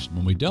conversation.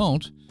 When we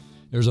don't,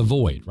 there's a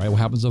void, right? What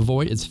happens to a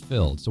void? It's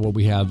filled. So what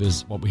we have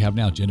is what we have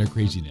now, gender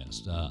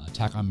craziness,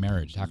 attack on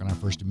marriage, attack on our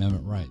First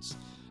Amendment rights.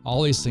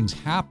 All these things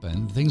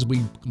happen. The things we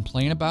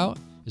complain about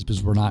is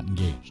because we're not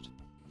engaged.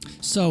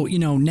 So,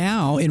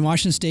 now in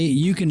Washington State,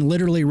 you can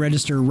literally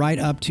register right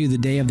up to the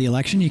day of the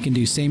election. You can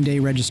do same-day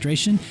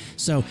registration.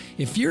 So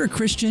if you're a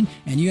Christian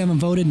and you haven't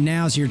voted,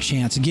 now's your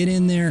chance. Get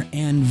in there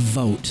and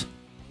vote.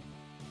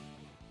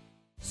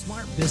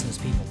 Smart business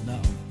people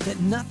know that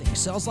nothing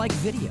sells like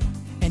video.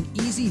 And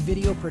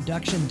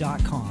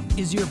EasyVideoProduction.com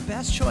is your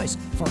best choice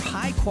for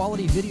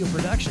high-quality video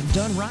production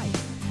done right.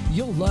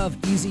 You'll love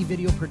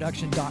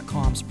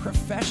EasyVideoProduction.com's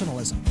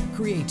professionalism,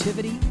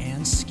 creativity,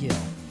 and skill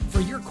for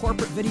your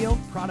corporate video,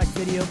 product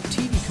video,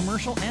 TV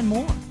commercial, and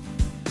more.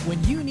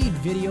 When you need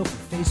video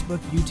for Facebook,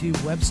 YouTube,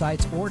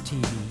 websites, or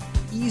TV,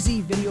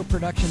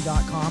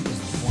 EasyVideoProduction.com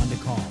is the one to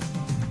call.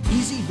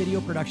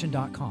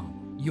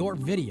 EasyVideoProduction.com, your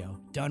video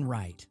done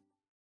right.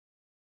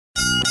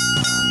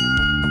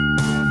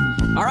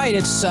 All right,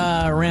 it's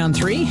round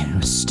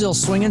 3. Still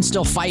swinging,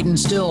 still fighting,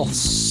 still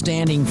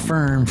standing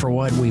firm for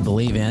what we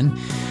believe in.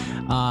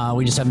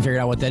 We just haven't figured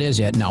out what that is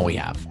yet. No, we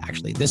have,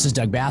 actually. This is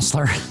Doug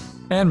Bassler.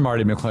 And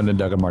Marty McClendon,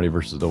 Doug and Marty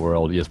versus the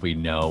World. Yes, we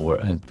know.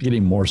 We're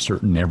getting more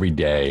certain every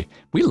day.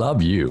 We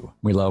love you.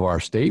 We love our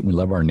state. We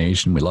love our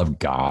nation. We love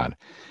God.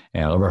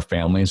 And I love our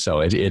family.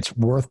 So it's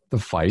worth the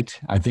fight.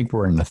 I think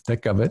we're in the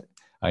thick of it.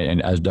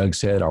 And as Doug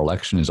said, our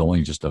election is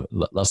only just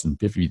less than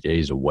 50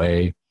 days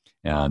away.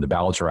 The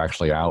ballots are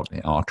actually out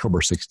on October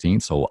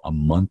 16th, so a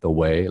month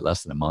away,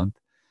 less than a month.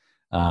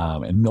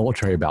 And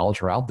military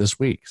ballots are out this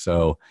week.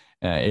 So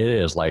it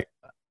is like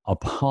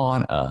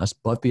upon us,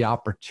 but the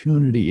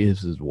opportunity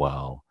is as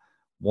well.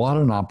 what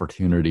an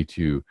opportunity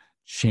to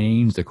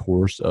change the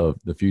course of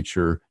the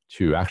future,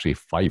 to actually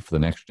fight for the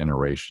next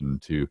generation,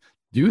 to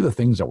do the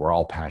things that we're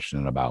all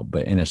passionate about.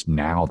 And it's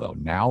now, though.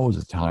 Now is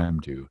the time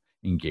to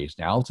engage.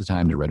 Now is the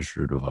time to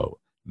register to vote.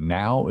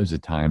 Now is the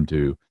time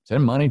to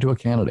send money to a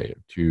candidate.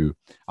 To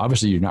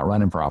obviously, you're not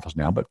running for office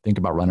now, but think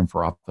about running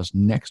for office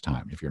next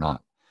time if you're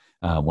not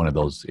one of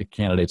those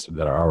candidates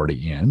that are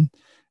already in,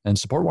 and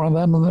support one of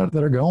them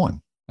that are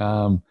going.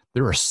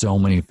 There are so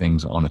many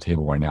things on the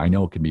table right now. I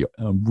know it can be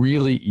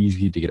really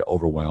easy to get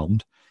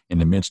overwhelmed in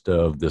the midst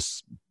of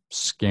this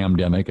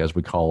scamdemic, as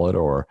we call it,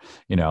 or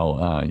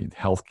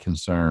health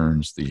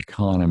concerns, the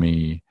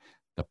economy,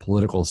 the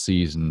political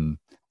season,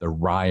 the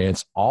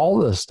riots, all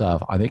this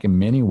stuff. I think in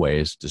many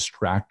ways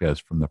distract us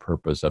from the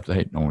purpose of,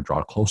 hey, no,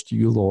 draw close to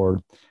you,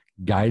 Lord,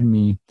 guide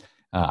me.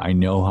 I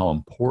know how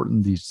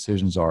important these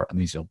decisions are, and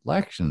these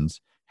elections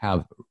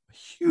have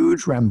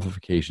huge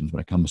ramifications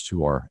when it comes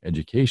to our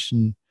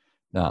education,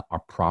 our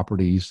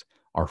properties,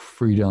 our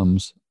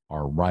freedoms,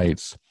 our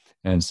rights,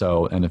 and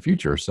the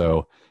future.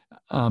 So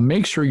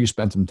make sure you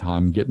spend some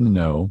time getting to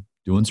know,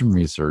 doing some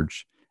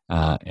research,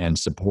 and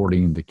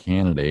supporting the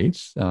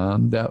candidates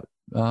that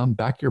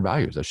back your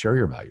values, that share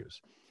your values.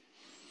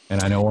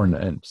 And I know we're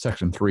in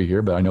section 3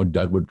 here, but I know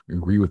Doug would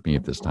agree with me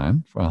at this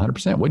time for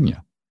 100%, wouldn't you?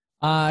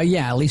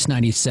 Yeah, at least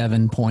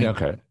 97 point.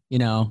 Okay.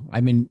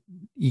 I mean,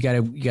 we got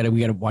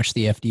to watch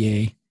the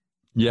FDA.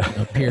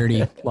 Yeah.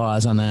 Parity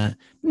laws on that.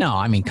 No,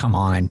 I mean, come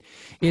on.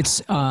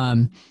 It's,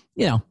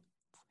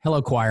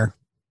 hello choir.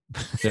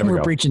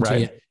 We're preaching to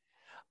you.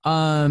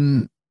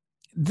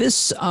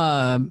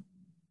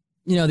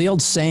 The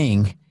old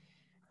saying,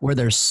 where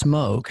there's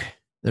smoke,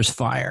 there's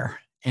fire.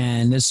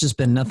 And it's just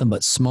been nothing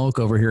but smoke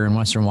over here in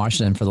Western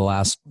Washington for the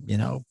last,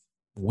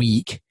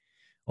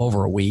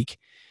 over a week.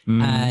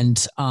 And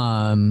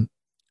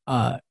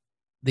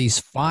these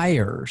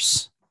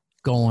fires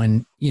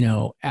going,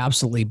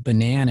 absolutely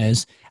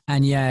bananas.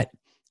 And yet,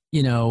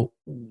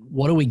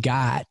 what do we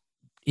got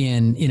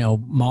in,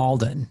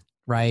 Malden,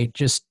 right?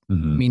 Just, I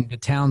mean, the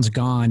town's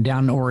gone,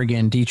 down in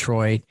Oregon,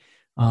 Detroit,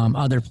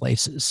 other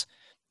places.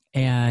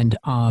 And,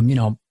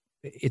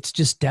 it's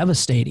just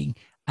devastating.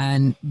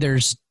 And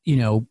there's,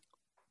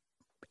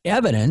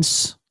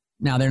 evidence.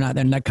 Now they're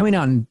not coming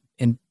out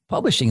and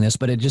publishing this,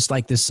 but it's just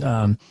like this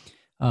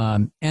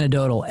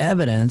anecdotal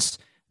evidence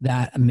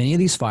that many of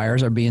these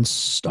fires are being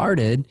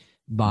started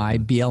by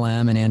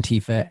BLM and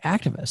Antifa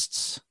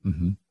activists.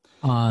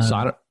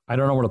 So I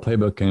don't know where the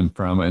playbook came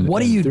from. And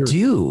what do you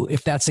do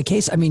if that's the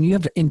case? I mean, you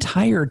have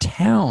entire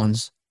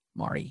towns,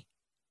 Marty,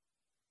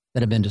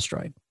 that have been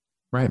destroyed.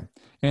 Right.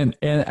 And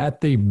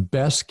at the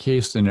best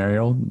case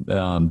scenario,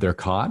 they're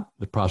caught,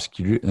 they're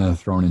prosecuted, and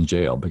thrown in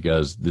jail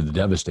because the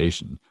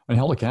devastation, and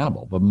held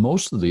accountable. But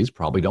most of these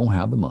probably don't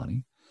have the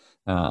money,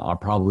 are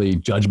probably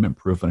judgment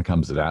proof when it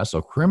comes to that.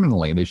 So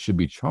criminally, they should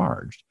be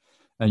charged.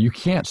 Now, you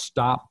can't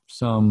stop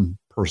some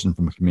person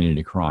from a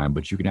community crime,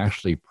 but you can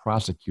actually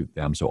prosecute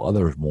them so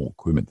others won't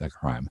commit that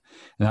crime.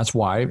 And that's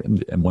why,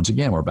 and once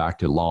again, we're back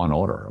to law and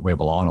order. We have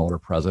a law and order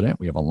president.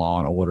 We have a law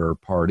and order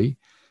party.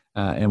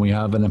 And we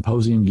have an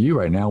opposing view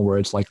right now where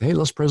it's like, hey,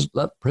 let's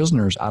let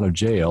prisoners out of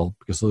jail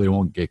because so they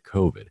won't get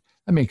COVID.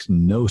 That makes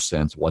no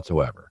sense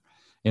whatsoever.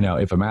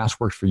 If a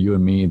mask works for you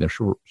and me, that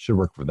should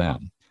work for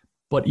them.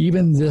 But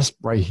even this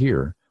right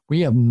here,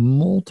 we have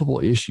multiple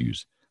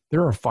issues.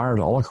 There are fires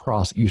all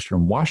across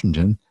Eastern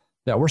Washington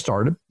that were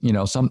started,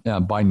 some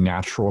by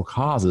natural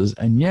causes,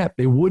 and yet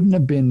they wouldn't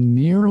have been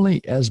nearly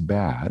as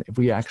bad if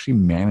we actually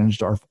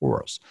managed our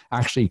forests,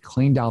 actually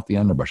cleaned out the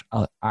underbrush,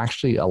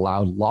 actually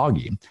allowed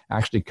logging,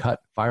 actually cut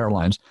fire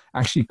lines,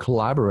 actually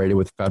collaborated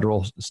with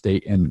federal,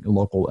 state, and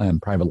local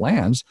and private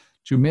lands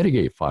to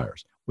mitigate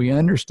fires. We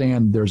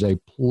understand there's a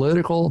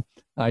political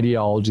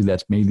ideology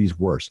that's made these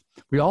worse.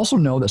 We also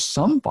know that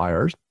some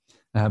fires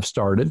have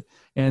started,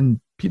 and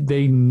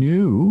they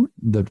knew,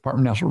 the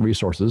Department of Natural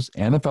Resources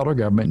and the federal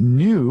government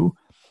knew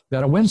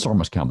that a windstorm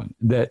was coming,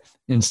 that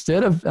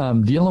instead of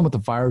dealing with the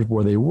fires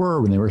where they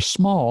were when they were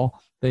small,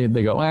 they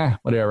go,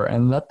 whatever,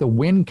 and let the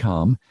wind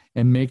come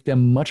and make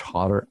them much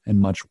hotter and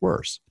much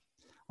worse.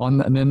 And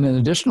then in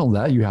addition to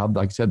that, you have,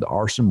 like I said, the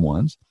arson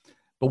ones,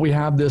 but we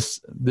have this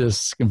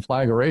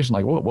conflagration,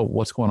 like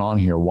what's going on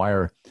here? Why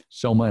are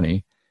so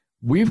many?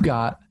 We've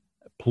got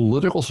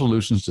political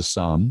solutions to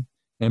some,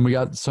 and we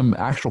got some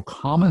actual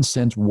common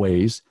sense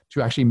ways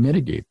to actually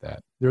mitigate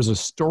that. There's a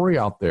story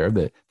out there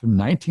that from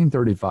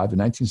 1935 to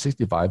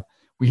 1965,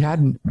 we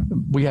had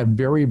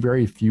very,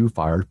 very few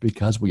fires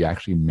because we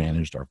actually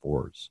managed our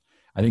forests.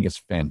 I think it's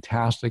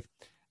fantastic.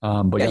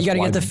 But you got to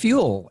get the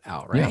fuel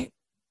out, right? Yeah.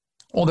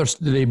 Well,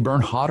 they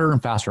burn hotter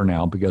and faster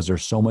now because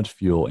there's so much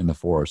fuel in the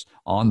forest,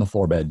 on the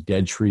floor-bed,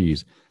 dead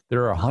trees.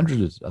 There are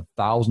hundreds of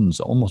thousands,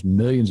 almost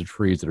millions of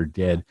trees that are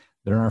dead,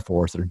 that are in our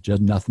forest, that are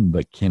just nothing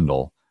but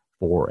kindle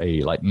for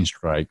a lightning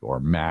strike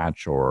or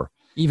match or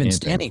even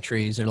anything. Standing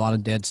trees. There are a lot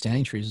of dead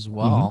standing trees as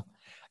well.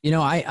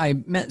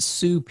 I met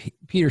Sue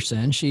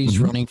Peterson. She's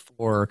running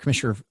for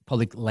Commissioner of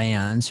Public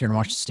Lands here in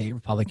Washington State,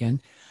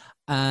 Republican.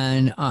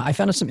 And I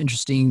found out some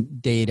interesting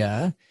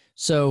data.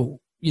 So,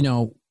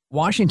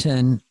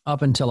 Washington,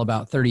 up until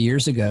about 30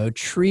 years ago,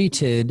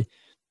 treated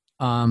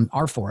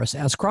our forests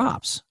as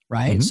crops,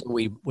 right? Mhm. So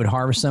we would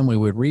harvest them, we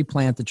would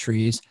replant the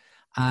trees.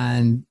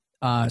 And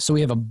so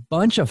we have a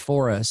bunch of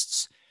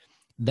forests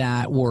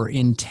that were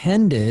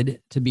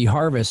intended to be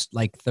harvested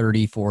like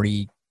 30,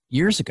 40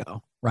 years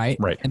ago, right?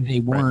 Right. And they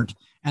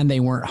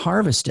weren't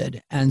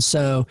harvested. And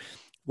so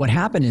what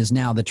happened is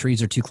now the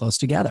trees are too close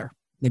together.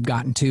 They've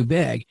gotten too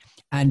big.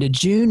 And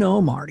did you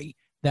know, Marty,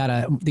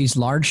 that these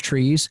large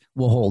trees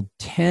will hold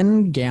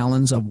 10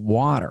 gallons of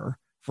water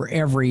for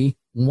every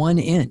 1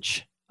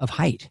 inch of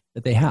height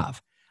that they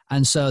have?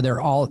 And so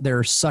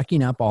they're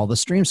sucking up all the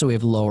stream. So we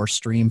have lower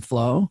stream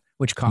flow,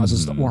 which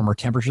causes the warmer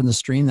temperature in the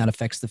stream that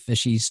affects the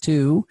fishies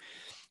too.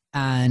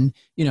 And,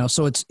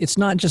 so it's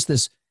not just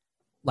this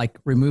like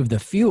remove the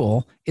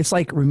fuel, it's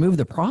like remove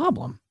the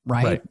problem,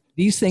 right?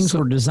 These things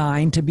were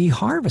designed to be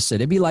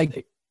harvested. It'd be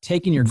like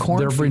taking your corn.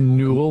 They're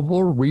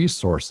renewable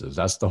resources.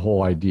 That's the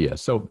whole idea.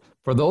 So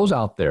for those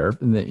out there,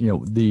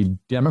 the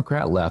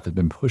Democrat left has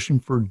been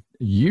pushing for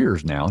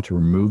years now to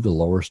remove the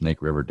lower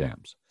Snake River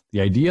dams. The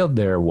idea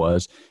there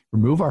was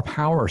remove our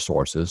power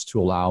sources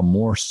to allow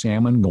more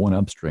salmon going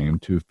upstream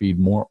to feed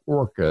more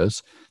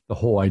orcas, the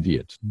whole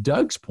idea. To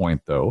Doug's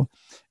point, though,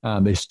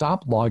 they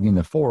stopped logging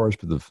the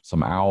forest with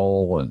some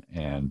owl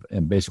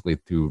and basically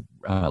through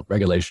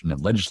regulation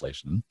and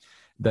legislation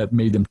that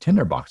made them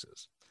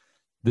tinderboxes.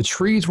 The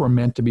trees were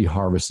meant to be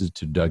harvested,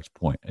 to Doug's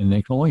point, and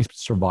they can only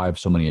survive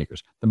so many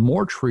acres. The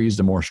more trees,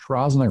 the more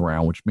straws on the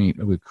ground, which means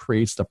it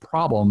creates the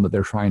problem that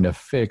they're trying to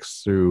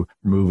fix through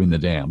removing the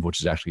dam,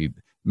 which is actually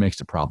makes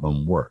the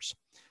problem worse.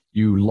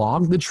 You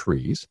log the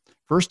trees.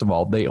 First of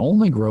all, they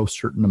only grow a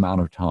certain amount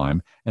of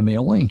time, and they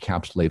only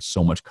encapsulate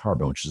so much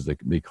carbon, which is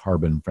the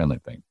carbon-friendly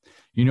thing.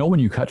 When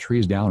you cut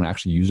trees down and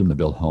actually use them to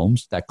build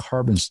homes, that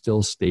carbon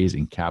still stays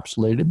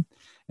encapsulated.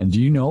 And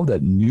do you know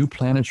that new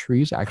planted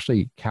trees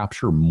actually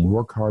capture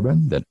more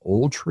carbon than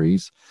old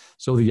trees?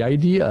 So the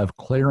idea of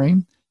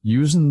clearing,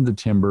 using the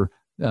timber,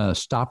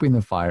 stopping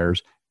the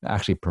fires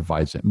actually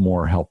provides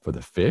more help for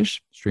the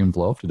fish, stream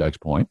flow, to Doug's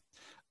point,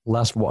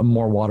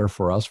 more water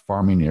for us,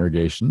 farming,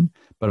 irrigation,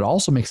 but it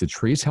also makes the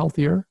trees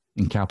healthier,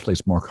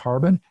 encapsulates more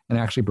carbon, and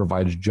actually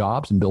provides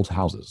jobs and builds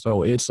houses.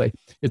 So it's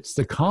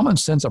the common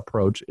sense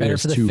approach. Better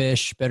for the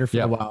fish, better for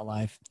the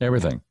wildlife.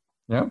 Everything.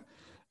 Yeah.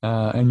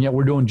 And yet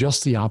we're doing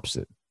just the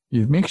opposite.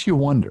 It makes you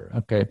wonder,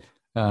 okay,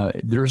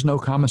 there's no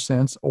common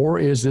sense, or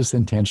is this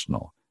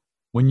intentional?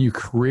 When you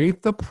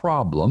create the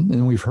problem,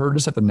 and we've heard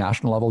this at the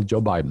national level,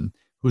 Joe Biden,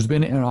 who's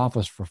been in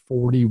office for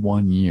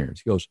 41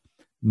 years, he goes,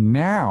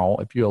 now,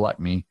 if you elect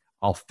me,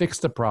 I'll fix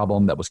the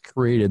problem that was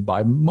created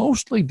by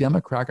mostly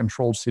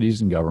Democrat-controlled cities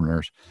and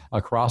governors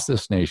across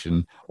this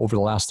nation over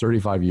the last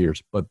 35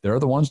 years. But they're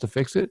the ones to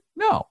fix it?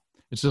 No.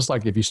 It's just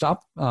like if you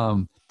stop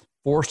managing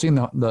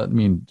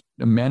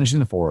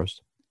the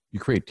forest,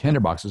 you create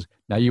tinderboxes.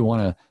 Now you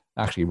want to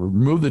actually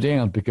remove the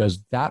dams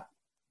because that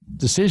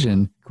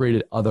decision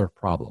created other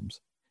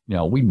problems.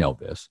 We know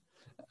this.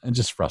 It's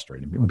just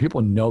frustrating. When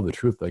people know the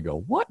truth, they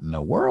go, what in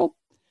the world?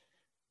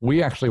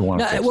 We actually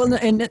want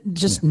to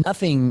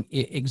nothing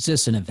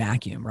exists in a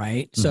vacuum,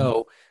 right? Mm-hmm.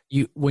 So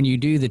when you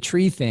do the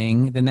tree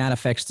thing, then that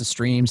affects the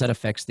streams, that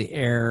affects the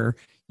air.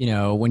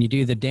 When you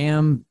do the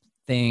dam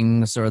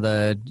things or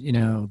the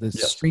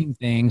stream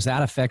things,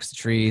 that affects the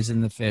trees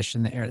and the fish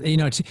and the air.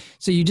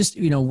 So you just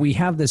we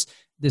have this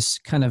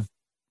kind of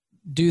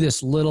do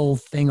this little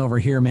thing over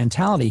here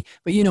mentality,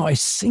 but a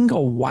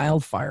single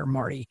wildfire,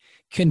 Marty,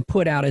 can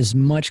put out as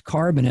much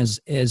carbon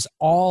as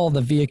all the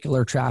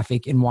vehicular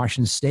traffic in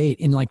Washington State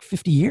in like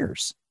 50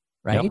 years,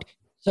 right? Yep.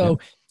 So,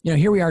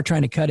 here we are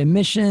trying to cut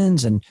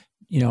emissions and,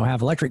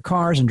 have electric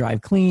cars and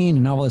drive clean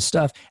and all this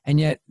stuff. And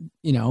yet,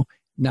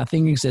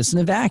 nothing exists in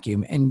a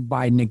vacuum. And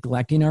by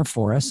neglecting our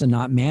forests and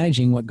not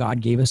managing what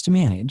God gave us to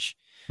manage,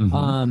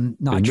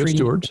 not treating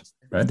stewards,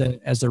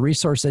 as the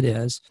resource it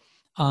is,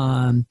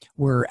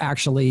 we're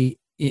actually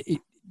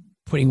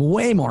putting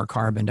way more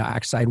carbon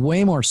dioxide,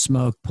 way more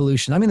smoke,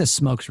 pollution. I mean, the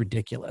smoke's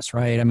ridiculous,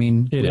 right? I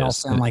mean, we all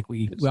sound like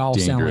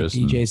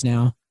DJs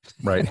now.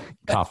 Right.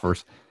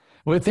 Coffers.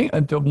 Well, I think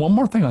one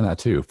more thing on that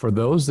too, for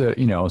those that,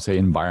 say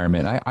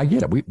environment, I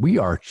get it. We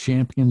are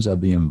champions of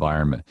the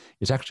environment.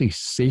 It's actually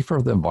safer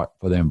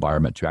for the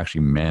environment to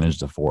actually manage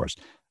the forest.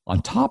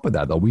 On top of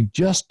that, though, we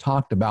just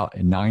talked about a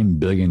 $9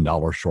 billion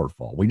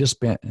shortfall. We just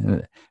spent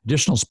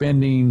additional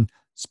spending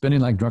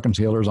like drunken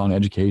sailors on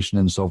education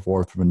and so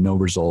forth for no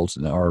results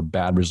or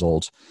bad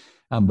results.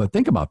 But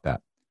think about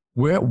that.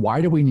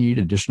 Why do we need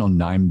additional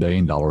 $9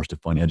 billion to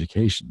fund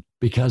education?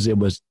 Because it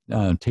was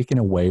taken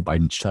away by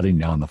shutting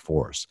down the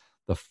forest.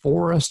 The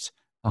forest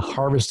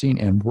harvesting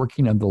and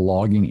working of the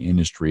logging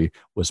industry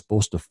was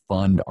supposed to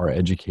fund our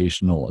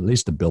educational, at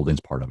least the buildings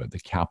part of it, the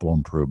capital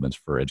improvements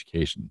for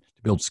education,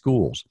 to build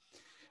schools.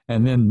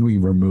 And then we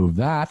remove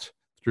that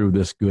through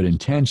this good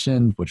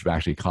intention, which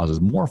actually causes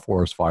more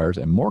forest fires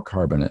and more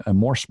carbon and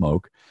more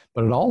smoke,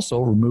 but it also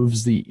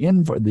removes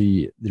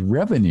the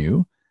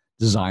revenue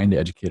designed to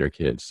educate our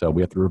kids. So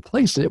we have to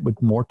replace it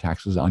with more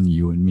taxes on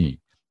you and me.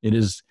 It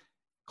is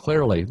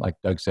clearly, like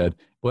Doug said,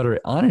 but are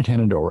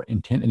unintended or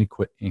intended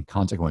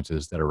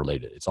consequences that are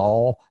related. It's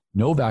all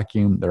no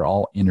vacuum. They're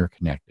all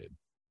interconnected.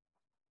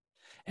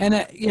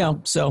 And,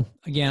 so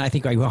again, I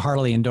think I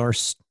heartily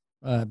endorse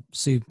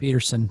Sue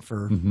Peterson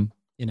for,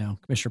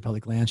 Commissioner of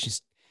Public Lands. She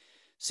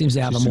seems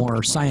to have a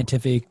more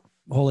scientific,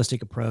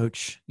 holistic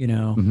approach,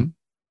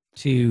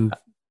 to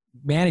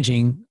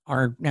managing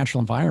our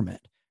natural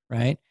environment,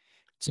 right?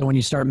 So when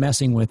you start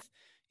messing with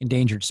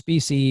endangered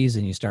species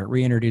and you start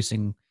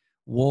reintroducing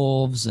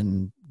wolves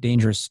and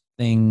dangerous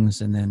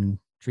things and then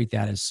treat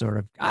that as sort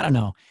of, I don't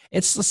know.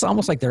 It's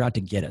almost like they're out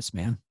to get us,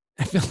 man.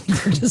 I feel like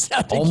they're just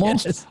out to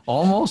get us.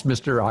 Almost,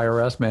 Mr.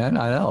 IRS, man.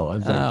 I know.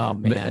 It's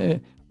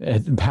man.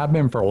 It have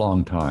been for a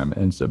long time.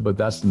 And so, but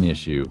that's an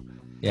issue.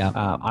 Yeah.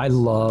 I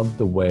love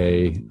the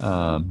way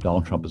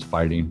Donald Trump is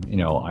fighting.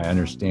 I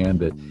understand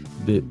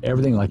that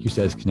everything, like you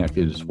said, is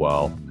connected as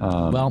well.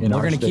 Well, we're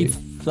going to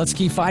let's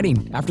keep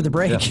fighting after the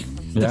break. Yeah.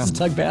 This is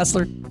Doug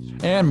Bassler.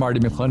 And Marty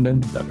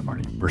McClendon, Doug and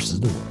Marty versus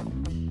the world.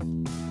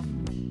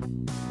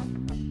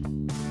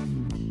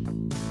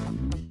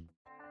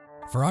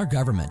 For our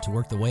government to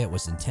work the way it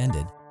was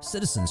intended,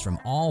 citizens from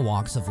all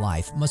walks of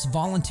life must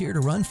volunteer to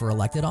run for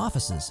elected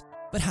offices.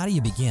 But how do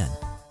you begin?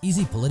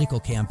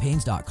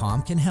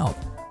 EasyPoliticalCampaigns.com can help.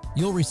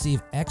 You'll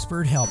receive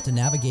expert help to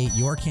navigate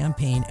your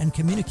campaign and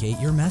communicate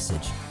your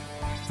message.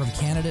 From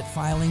candidate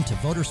filing to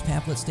voters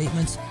pamphlet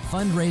statements,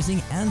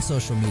 fundraising, and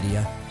social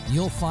media,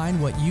 you'll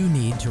find what you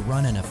need to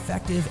run an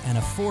effective and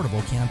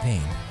affordable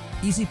campaign.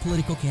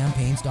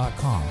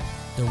 EasyPoliticalCampaigns.com.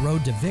 The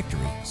road to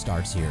victory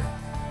starts here.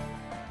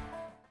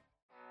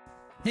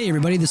 Hey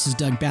everybody, this is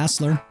Doug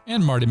Bassler.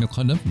 And Marty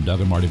McClendon from Doug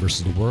and Marty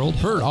versus the World,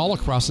 heard all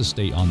across the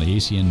state on the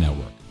ACN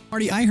network.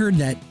 Marty, I heard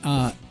that,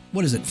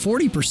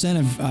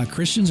 40% of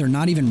Christians are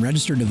not even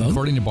registered to vote?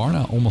 According to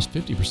Barna, almost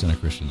 50% of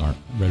Christians aren't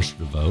registered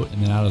to vote.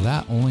 And then out of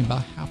that, only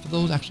about half of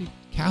those actually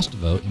cast a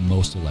vote in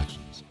most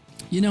elections.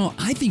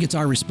 I think it's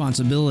our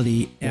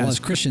responsibility as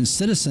Christian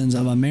citizens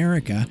of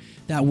America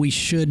that we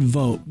should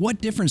vote.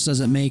 What difference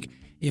does it make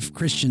if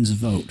Christians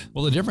vote?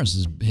 Well, the difference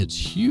is it's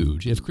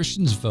huge. If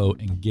Christians vote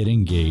and get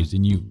engaged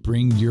and you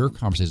bring your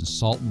conversation,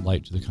 salt and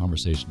light to the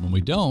conversation. When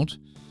we don't,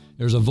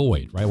 there's a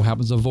void, right? What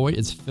happens to a void?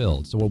 It's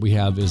filled. So what we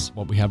have is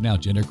what we have now,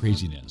 gender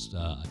craziness,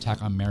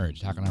 attack on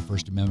marriage, attack on our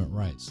First Amendment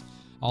rights.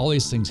 All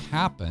these things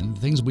happen. The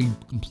things we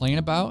complain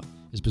about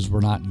is because we're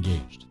not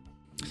engaged.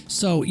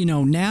 So,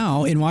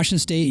 now in Washington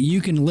State,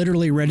 you can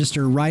literally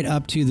register right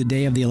up to the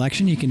day of the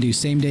election. You can do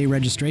same-day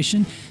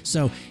registration.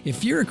 So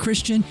if you're a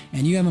Christian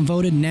and you haven't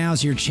voted,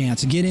 now's your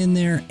chance. Get in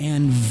there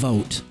and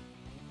vote.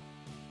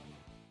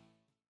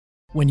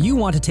 When you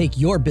want to take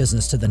your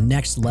business to the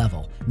next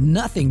level,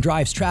 nothing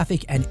drives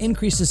traffic and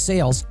increases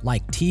sales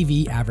like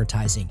TV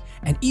advertising.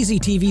 And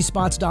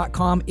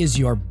EasyTVSpots.com is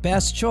your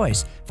best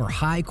choice for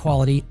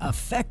high-quality,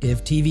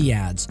 effective TV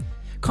ads.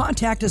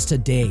 Contact us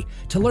today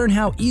to learn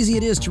how easy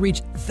it is to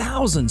reach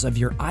thousands of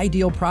your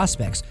ideal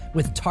prospects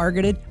with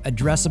targeted,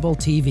 addressable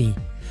TV.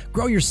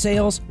 Grow your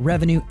sales,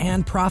 revenue,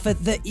 and profit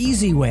the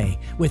easy way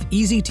with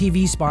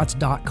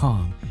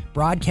EasyTVSpots.com.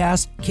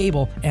 Broadcast,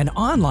 cable, and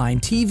online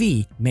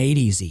TV made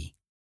easy.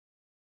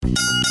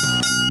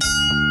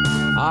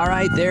 All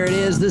right, there it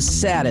is, the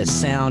saddest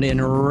sound in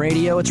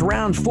radio. It's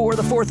round 4,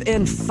 the fourth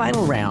and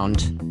final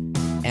round,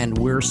 and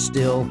we're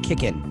still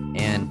kicking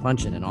and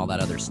punching and all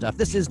that other stuff.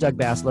 This is Doug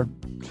Bassler.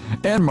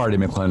 And Marty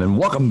McClendon.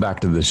 Welcome back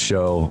to the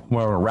show. We're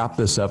going to wrap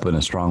this up in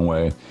a strong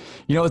way.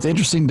 It's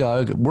interesting,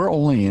 Doug. We're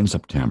only in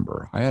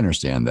September. I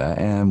understand that.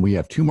 And we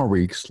have 2 more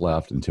weeks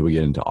left until we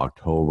get into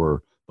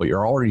October. But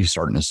you're already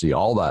starting to see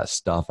all that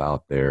stuff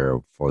out there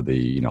for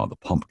the, the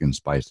pumpkin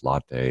spice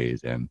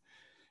lattes and,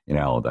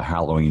 the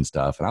Halloween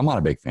stuff. And I'm not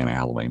a big fan of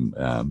Halloween,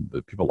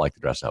 but people like to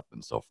dress up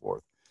and so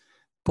forth.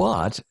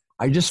 But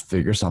I just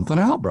figured something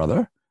out,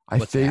 brother. I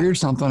figured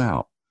something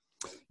out.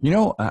 They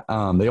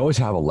always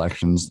have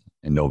elections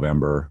in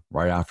November,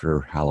 right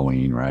after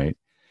Halloween, right?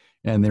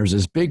 And there's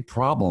this big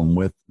problem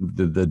with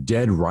the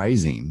dead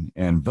rising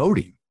and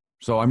voting.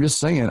 So I'm just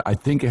saying, I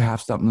think it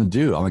has something to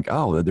do. I'm like,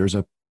 there's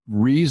a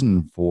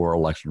reason for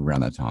election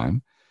around that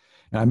time.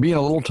 And I'm being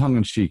a little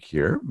tongue-in-cheek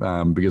here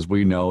because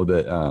we know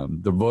that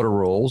the voter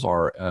rolls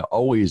are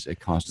always a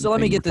constant. So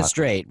let me get this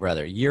straight,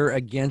 brother. You're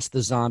against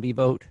the zombie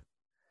vote?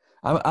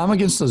 I'm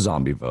against the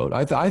zombie vote.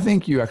 I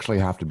think you actually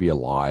have to be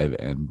alive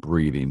and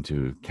breathing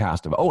to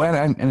cast a vote. Oh,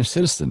 and a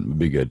citizen would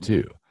be good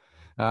too.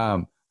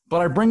 But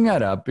I bring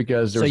that up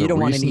because there's so you don't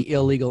want any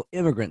illegal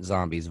immigrant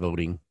zombies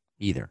voting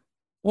either.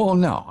 Well,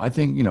 no, I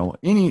think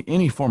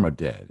any form of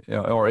dead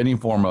or any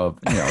form of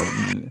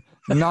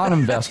not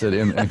invested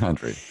in a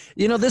country.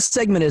 This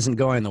segment isn't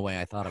going the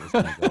way I thought it was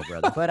going to go,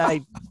 brother. But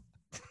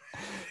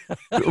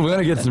we're going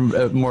to get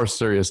some more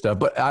serious stuff.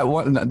 But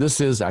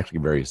this is actually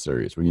very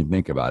serious when you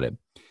think about it.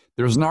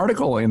 There's an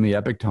article in the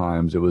Epic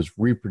Times. It was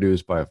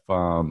reproduced by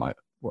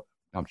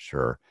I'm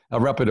sure, a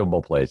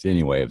reputable place.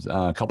 Anyways,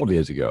 a couple of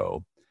days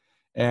ago.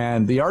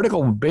 And the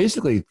article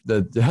basically,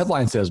 the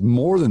headline says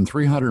more than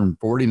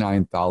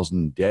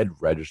 349,000 dead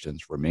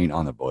registrants remain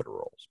on the voter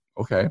rolls.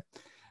 Okay.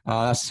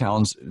 That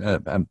sounds,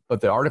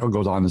 but the article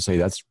goes on to say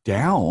that's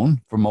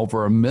down from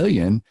over 1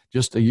 million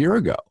just a year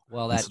ago.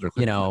 Well, that,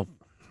 you know,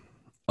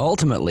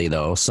 ultimately,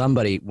 though,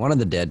 one of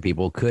the dead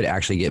people could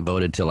actually get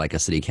voted to like a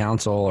city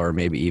council or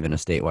maybe even a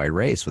statewide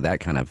race with that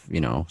kind of,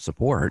 you know,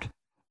 support.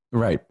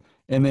 Right.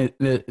 And are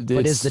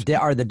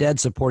the dead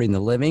supporting the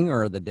living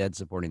or are the dead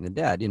supporting the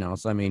dead? You know,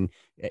 so I mean,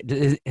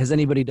 has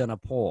anybody done a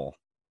poll?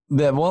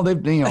 They've polled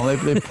them,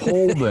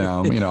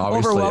 you know,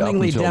 obviously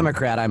overwhelmingly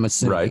Democrat, I'm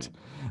assuming. Right.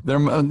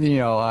 You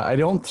know, I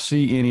don't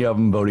see any of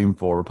them voting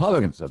for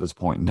Republicans at this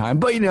point in time,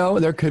 but, you know,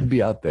 there could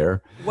be out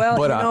there. Well,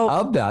 but you know,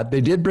 of that,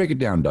 they did break it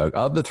down, Doug,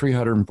 of the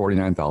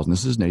 349,000,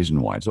 this is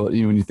nationwide. So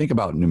when you think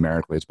about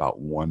numerically, it's about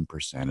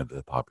 1% of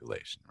the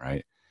population,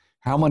 right?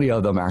 How many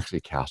of them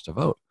actually cast a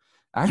vote?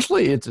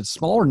 Actually, it's a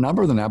smaller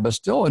number than that, but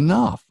still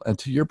enough. And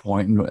to your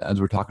point, and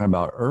as we're talking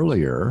about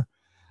earlier,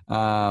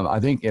 I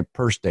think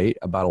per state,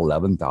 about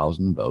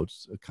 11,000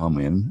 votes come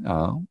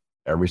in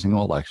every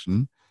single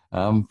election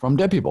from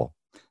dead people.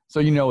 So,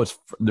 you know,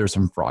 there's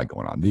some fraud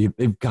going on.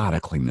 They've got to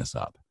clean this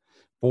up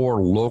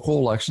for local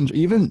elections,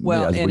 even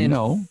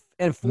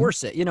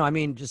enforce it. You know, I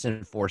mean, just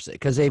enforce it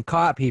because they've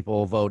caught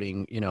people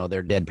voting, you know,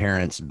 their dead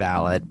parents'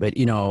 ballot. But,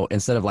 you know,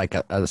 instead of like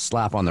a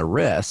slap on the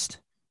wrist,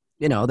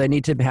 you know, they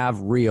need to have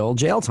real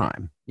jail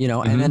time, you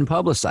know, and then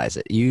publicize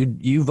it.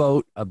 You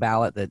vote a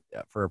ballot that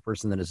for a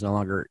person that is no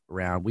longer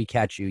around, we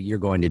catch you, you're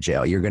going to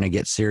jail. You're going to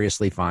get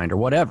seriously fined or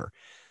whatever.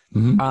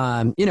 You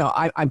know,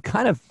 I'm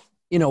kind of,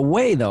 in a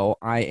way, though,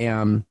 I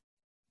am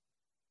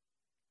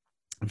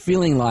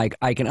feeling like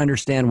I can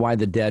understand why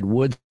the dead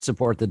would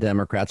support the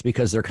Democrats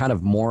because they're kind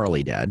of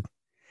morally dead.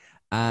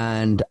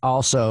 And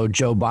also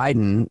Joe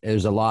Biden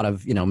is a lot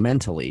of, you know,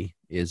 mentally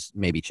is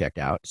maybe checked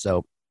out.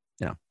 So,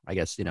 you know, I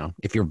guess, you know,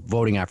 if you're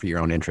voting after your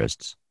own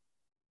interests.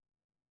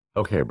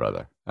 Okay,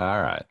 brother.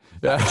 All right.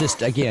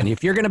 Just again,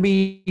 if your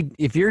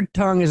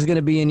tongue is going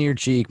to be in your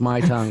cheek, my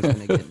tongue's going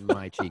to get in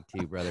my cheek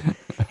too, brother.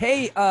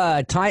 Hey,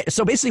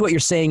 so basically what you're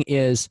saying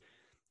is,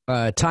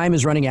 time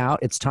is running out.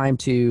 It's time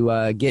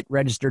to get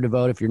registered to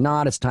vote. If you're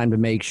not, it's time to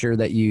make sure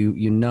that you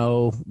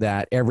know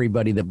that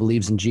everybody that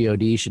believes in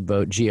GOD should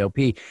vote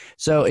GOP.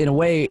 So in a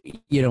way,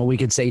 you know, we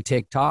could say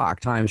TikTok,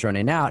 time's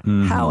running out.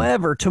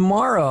 However,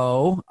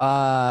 tomorrow,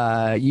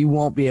 you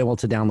won't be able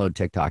to download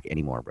TikTok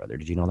anymore, brother.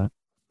 Did you know that?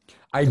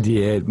 I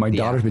did. My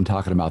daughter's been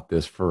talking about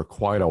this for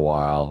quite a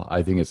while.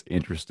 I think it's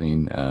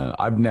interesting.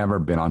 I've never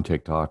been on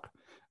TikTok.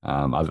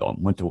 I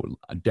went to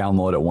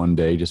download it one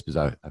day just because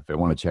I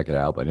want to check it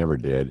out, but I never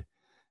did.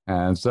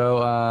 And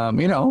so,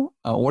 you know,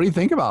 what do you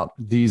think about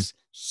these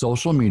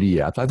social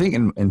media apps? I think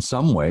in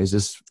some ways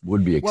this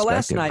would be expected. Well,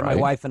 last night my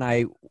wife and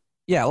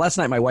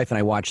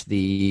I watched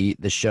the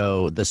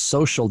show The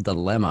Social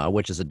Dilemma,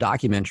 which is a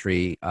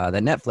documentary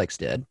that Netflix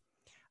did.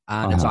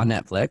 And it's on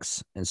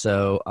Netflix. And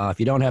so if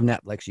you don't have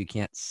Netflix, you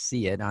can't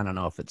see it. I don't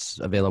know if it's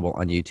available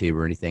on YouTube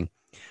or anything.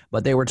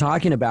 But they were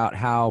talking about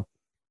how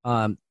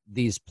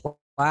these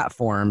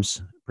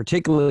platforms,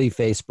 particularly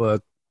Facebook,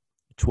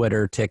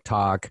 Twitter,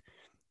 TikTok,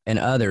 and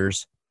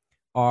others,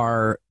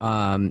 are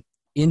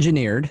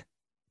engineered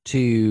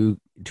to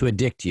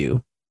addict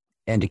you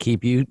and to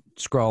keep you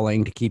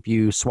scrolling, to keep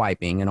you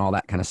swiping and all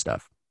that kind of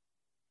stuff,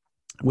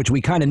 which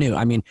we kind of knew.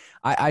 I mean,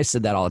 I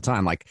said that all the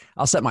time. Like,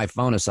 I'll set my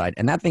phone aside,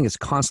 and that thing is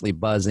constantly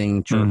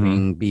buzzing,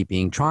 chirping,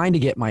 beeping, trying to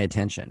get my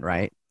attention,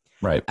 right?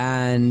 Right.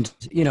 And,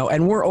 you know,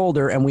 and we're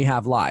older and we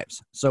have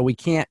lives, so we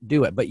can't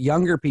do it. But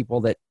younger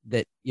people that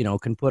you know,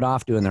 can put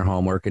off doing their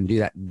homework and do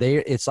that,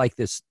 it's like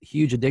this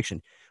huge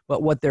addiction.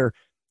 But what the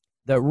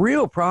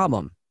real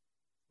problem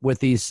with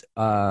these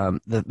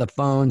the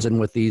phones and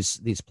with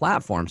these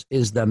platforms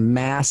is the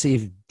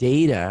massive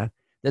data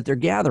that they're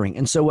gathering.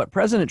 And so what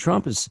President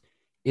Trump is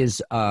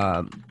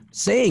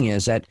saying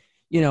is that,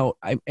 you know,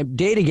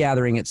 data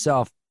gathering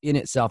itself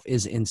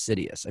is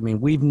insidious. I mean,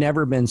 we've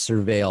never been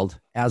surveilled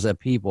as a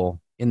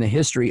people in the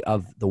history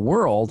of the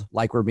world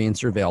like we're being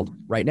surveilled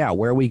right now.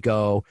 Where we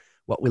go,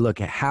 what we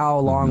look at, how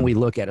long we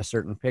look at a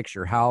certain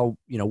picture, how,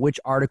 you know, which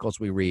articles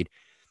we read.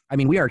 I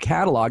mean, we are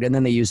cataloged, and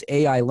then they use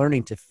AI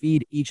learning to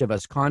feed each of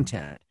us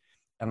content.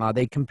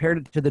 They compared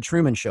it to the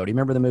Truman Show. Do you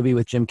remember the movie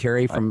with Jim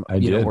Carrey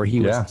where he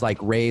was like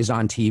raised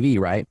on TV,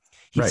 right?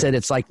 He said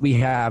it's like we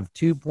have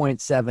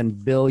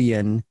 2.7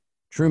 billion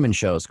Truman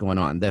Shows going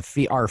on.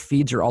 Our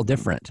feeds are all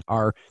different.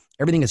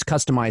 Everything is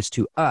customized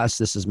to us.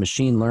 This is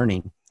machine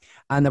learning.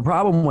 And the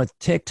problem with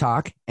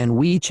TikTok and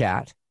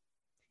WeChat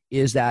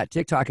is that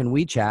TikTok and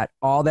WeChat,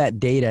 all that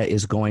data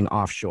is going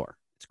offshore.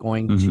 It's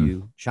going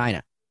to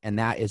China. And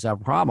that is a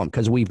problem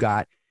because we've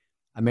got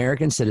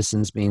American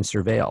citizens being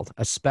surveilled,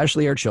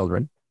 especially our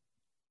children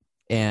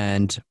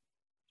and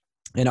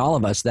all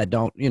of us that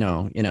don't, you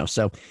know.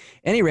 So at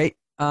any rate,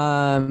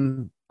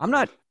 I'm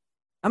not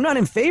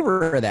in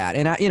favor of that.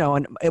 And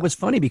and it was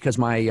funny because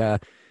my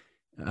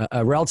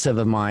a relative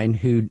of mine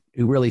who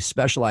really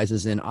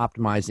specializes in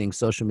optimizing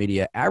social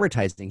media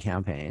advertising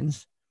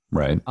campaigns,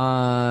 right,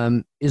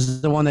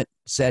 is the one that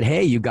said,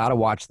 "Hey, you got to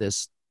watch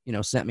this." You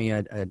know, sent me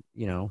a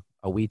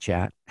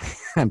WeChat.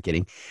 I'm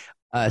kidding.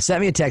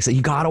 Sent me a text that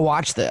you got to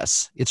watch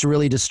this. It's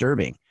really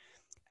disturbing.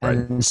 Right.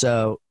 And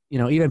so,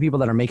 even people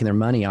that are making their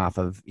money off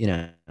of,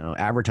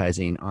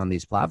 advertising on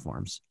these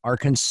platforms are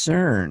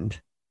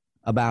concerned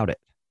about it.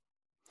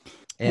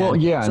 And well,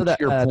 yeah, so and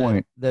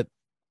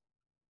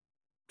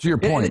to your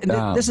point,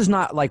 this is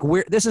not like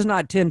this is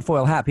not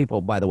tinfoil hat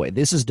people, by the way.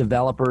 This is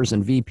developers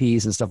and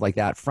VPs and stuff like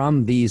that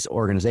from these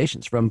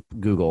organizations, from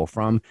Google,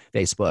 from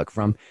Facebook,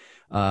 from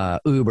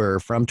Uber,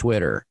 from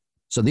Twitter.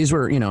 So these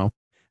were,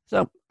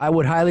 so I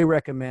would highly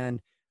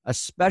recommend,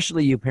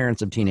 especially you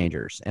parents of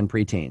teenagers and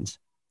preteens,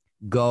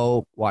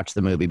 go watch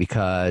the movie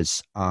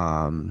because,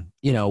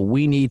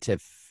 we need to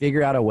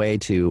figure out a way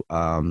to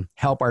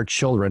help our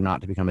children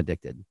not to become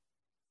addicted.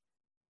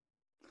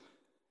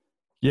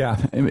 Yeah,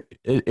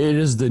 it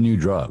is the new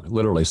drug,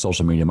 literally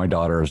social media. My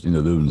daughter is,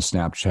 doing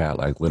Snapchat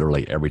like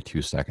literally every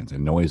 2 seconds. It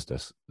annoys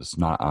this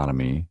snot out of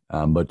me.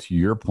 But to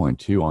your point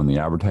too, on the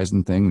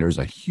advertising thing, there's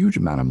a huge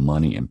amount of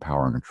money and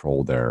power and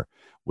control there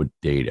with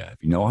data.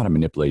 If you know how to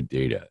manipulate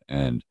data.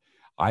 And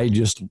I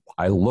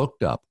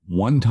looked up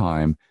one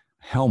time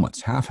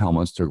helmets, half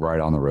helmets to ride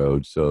on the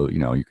road. So,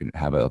 you can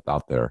have it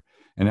out there.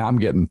 And now I'm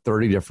getting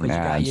 30 different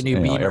ads,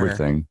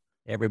 everything.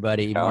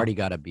 Everybody, Marty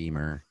got a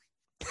Beamer.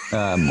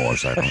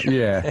 Motorcycle.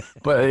 Yeah.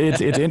 But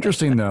it's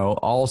interesting though.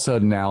 All of a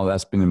sudden now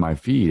that's been in my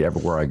feed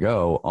everywhere I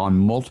go on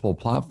multiple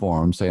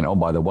platforms saying, oh,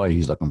 by the way,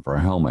 he's looking for a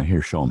helmet.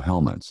 Here, show him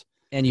helmets.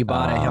 And you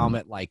bought a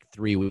helmet like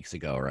 3 weeks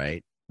ago,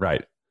 right?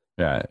 Right.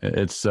 Yeah.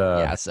 It's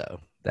so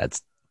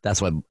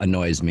that's what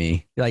annoys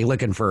me. Like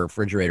looking for a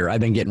refrigerator.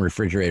 I've been getting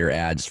refrigerator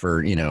ads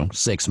for,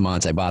 6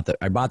 months. I bought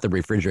the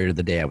refrigerator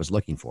the day I was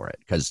looking for it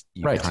because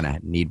you kind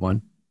of need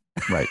one.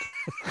 Right.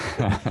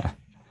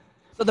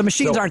 So the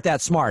machines aren't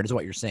that smart is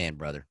what you're saying,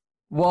 brother.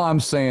 Well, I'm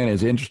saying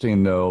it's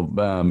interesting, though.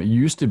 It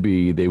used to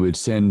be they would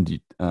send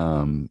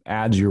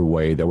ads your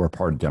way that were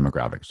part of the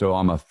demographic. So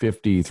I'm a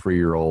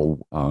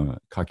 53-year-old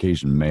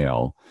Caucasian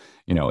male.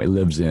 It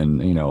lives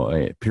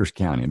in, Pierce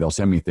County. They'll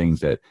send me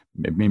things that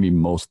maybe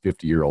most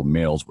 50-year-old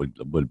males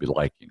would be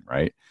liking,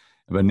 right?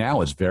 But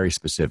now it's very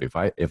specific.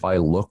 If I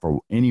look for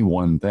any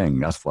one thing,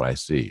 that's what I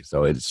see.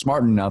 So it's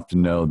smart enough to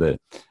know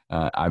that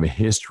I have a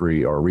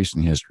history or a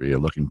recent history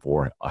of looking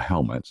for a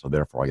helmet. So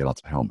therefore I get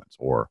lots of helmets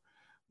or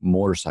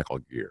motorcycle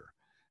gear.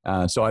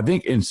 So I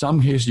think in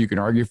some cases you can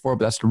argue for it,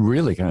 but that's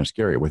really kind of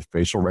scary with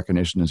facial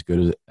recognition as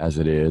good as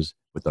it is,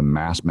 with the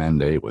mask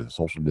mandate, with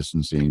social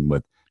distancing,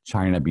 with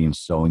China being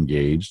so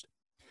engaged.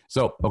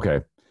 So,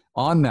 okay,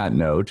 on that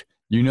note,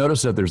 you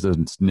notice that there's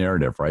this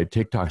narrative, right?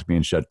 TikTok's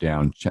being shut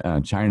down.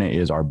 China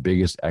is our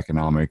biggest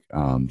economic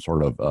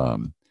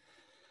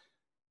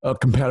a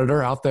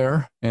competitor out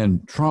there,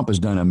 and Trump has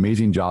done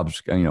amazing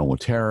jobs, with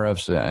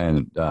tariffs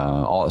and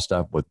all that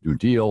stuff with new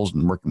deals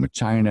and working with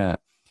China,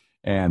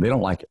 and they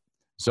don't like it.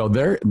 So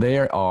they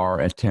are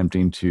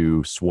attempting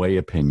to sway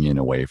opinion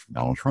away from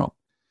Donald Trump.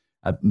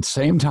 At the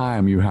same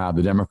time, you have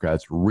the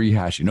Democrats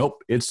rehashing,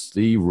 nope, it's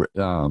the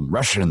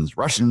Russians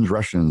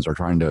are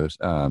trying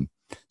to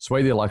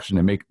sway the election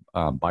and make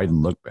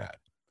Biden look bad.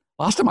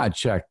 Last time I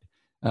checked,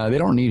 they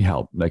don't need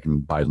help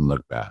making Biden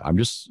look bad. I'm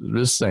just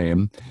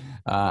saying.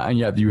 And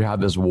yet you have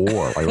this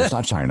war. Like, it's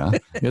not China,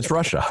 it's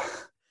Russia.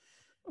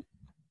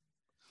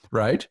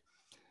 Right?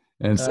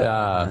 And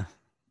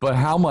but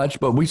how much?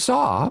 But we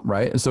saw,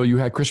 right? And so you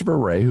had Christopher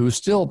Wray, who's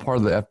still part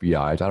of the FBI.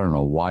 I don't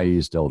know why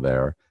he's still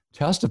there,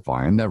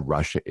 testifying that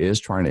Russia is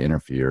trying to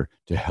interfere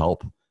to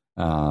help,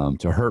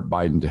 to hurt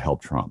Biden, to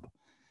help Trump.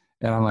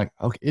 And I'm like,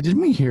 okay,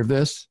 didn't we hear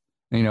this?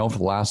 For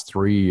the last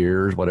 3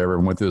 years, whatever,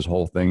 went through this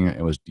whole thing.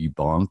 It was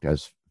debunked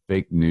as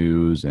fake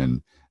news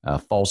and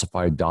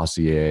falsified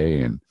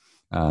dossier and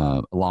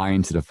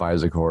lying to the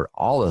FISA court,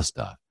 all this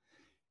stuff.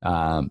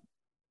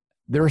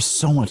 There's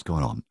so much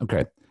going on.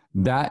 Okay,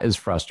 that is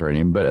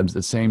frustrating. But at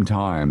the same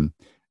time,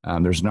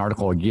 there's an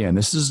article again.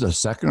 This is the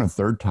second or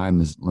third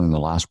time in the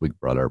last week,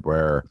 brother,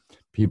 where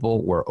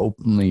people were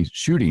openly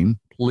shooting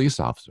police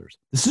officers.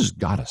 This has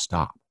got to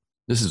stop.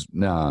 This is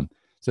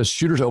says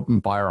shooters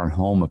opened fire on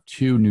home of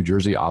 2 New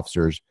Jersey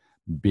officers,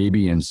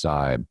 baby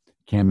inside,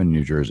 Camden,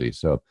 New Jersey.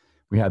 So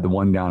we had the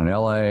one down in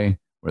LA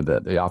where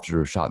the officer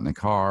was shot in the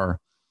car.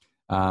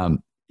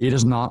 It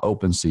is not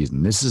open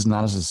season. This is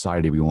not a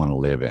society we want to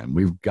live in.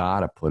 We've got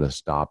to put a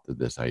stop to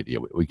this idea.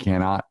 We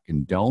cannot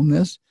condone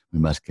this. We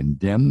must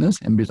condemn this.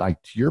 And be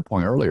like, to your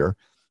point earlier,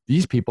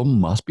 these people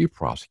must be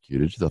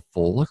prosecuted to the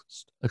full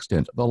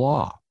extent of the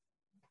law.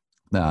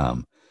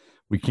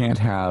 We can't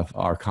have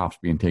our cops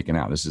being taken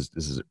out. This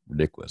is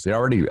ridiculous. They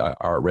already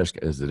are at risk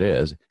as it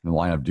is in the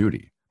line of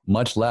duty,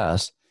 much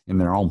less in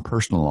their own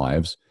personal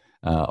lives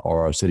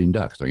or are sitting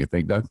ducks. Don't you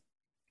think, Doug?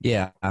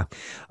 Yeah.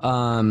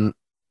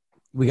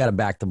 We got to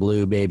back the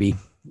blue, baby.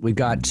 We've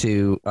got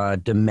to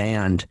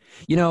demand,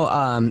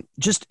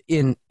 just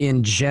in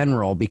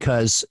general,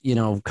 because,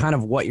 kind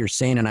of what you're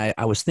saying, and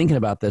I was thinking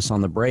about this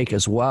on the break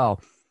as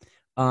well,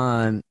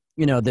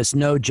 this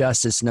no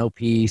justice, no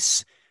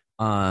peace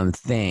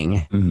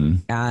thing. Mm-hmm.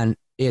 And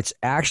it's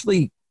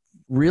actually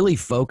really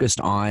focused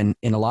on,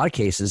 in a lot of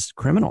cases,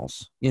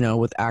 criminals,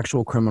 with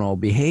actual criminal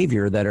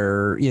behavior that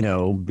are,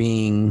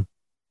 being,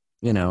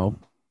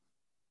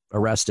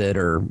 arrested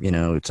or,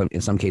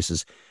 in some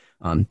cases,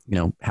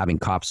 having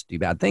cops do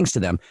bad things to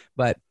them.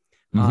 But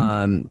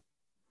kind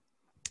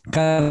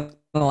of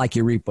like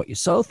you reap what you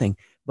sow thing.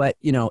 But,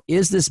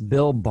 is this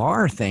Bill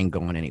Barr thing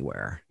going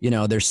anywhere?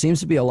 There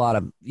seems to be a lot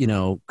of,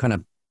 kind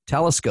of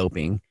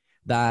telescoping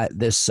that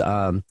this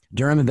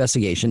Durham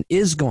investigation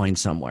is going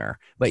somewhere.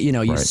 But,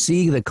 you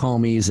see the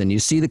Comeys and you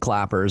see the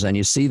Clappers and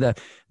you see the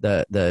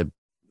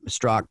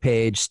Strzok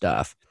Page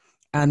stuff.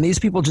 And these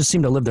people just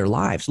seem to live their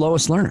lives.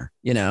 Lois Lerner,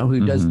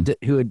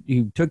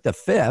 who took the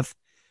fifth.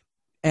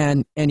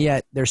 And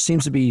yet there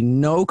seems to be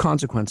no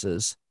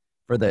consequences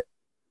for the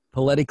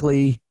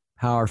politically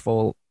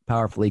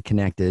powerfully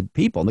connected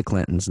people, the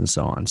Clintons and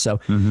so on. So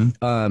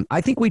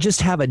I think we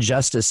just have a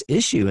justice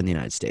issue in the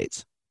United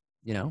States,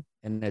 and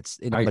it's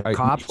the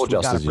cops. Equal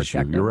justice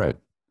issue. You're right.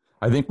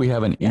 I think we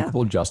have an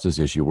equal justice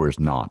issue where it's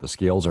not. The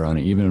scales are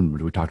uneven.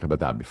 We talked about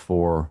that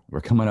before.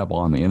 We're coming up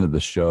on the end of the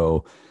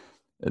show.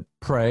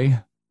 Pray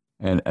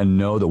and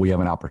know that we have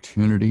an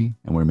opportunity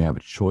and we may have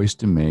a choice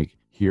to make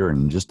here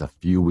in just a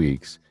few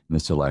weeks in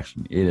this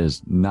election. It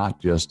is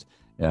not just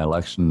an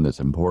election that's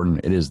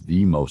important. It is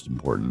the most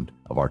important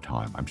of our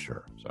time, I'm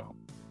sure. So,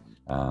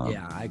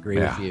 I agree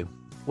with you.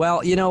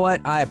 Well, you know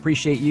what? I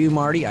appreciate you,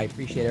 Marty. I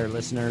appreciate our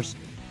listeners.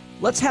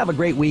 Let's have a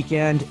great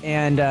weekend,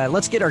 and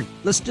let's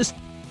just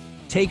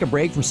take a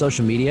break from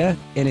social media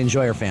and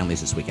enjoy our families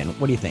this weekend.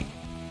 What do you think?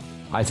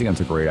 I think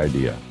that's a great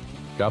idea.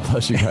 God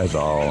bless you guys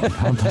all.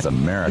 God bless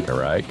America,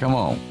 right? Come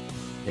on.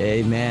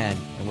 Amen.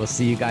 And we'll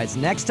see you guys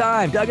next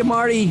time. Doug and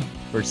Marty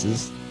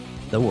versus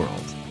the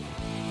world.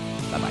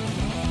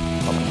 Bye-bye.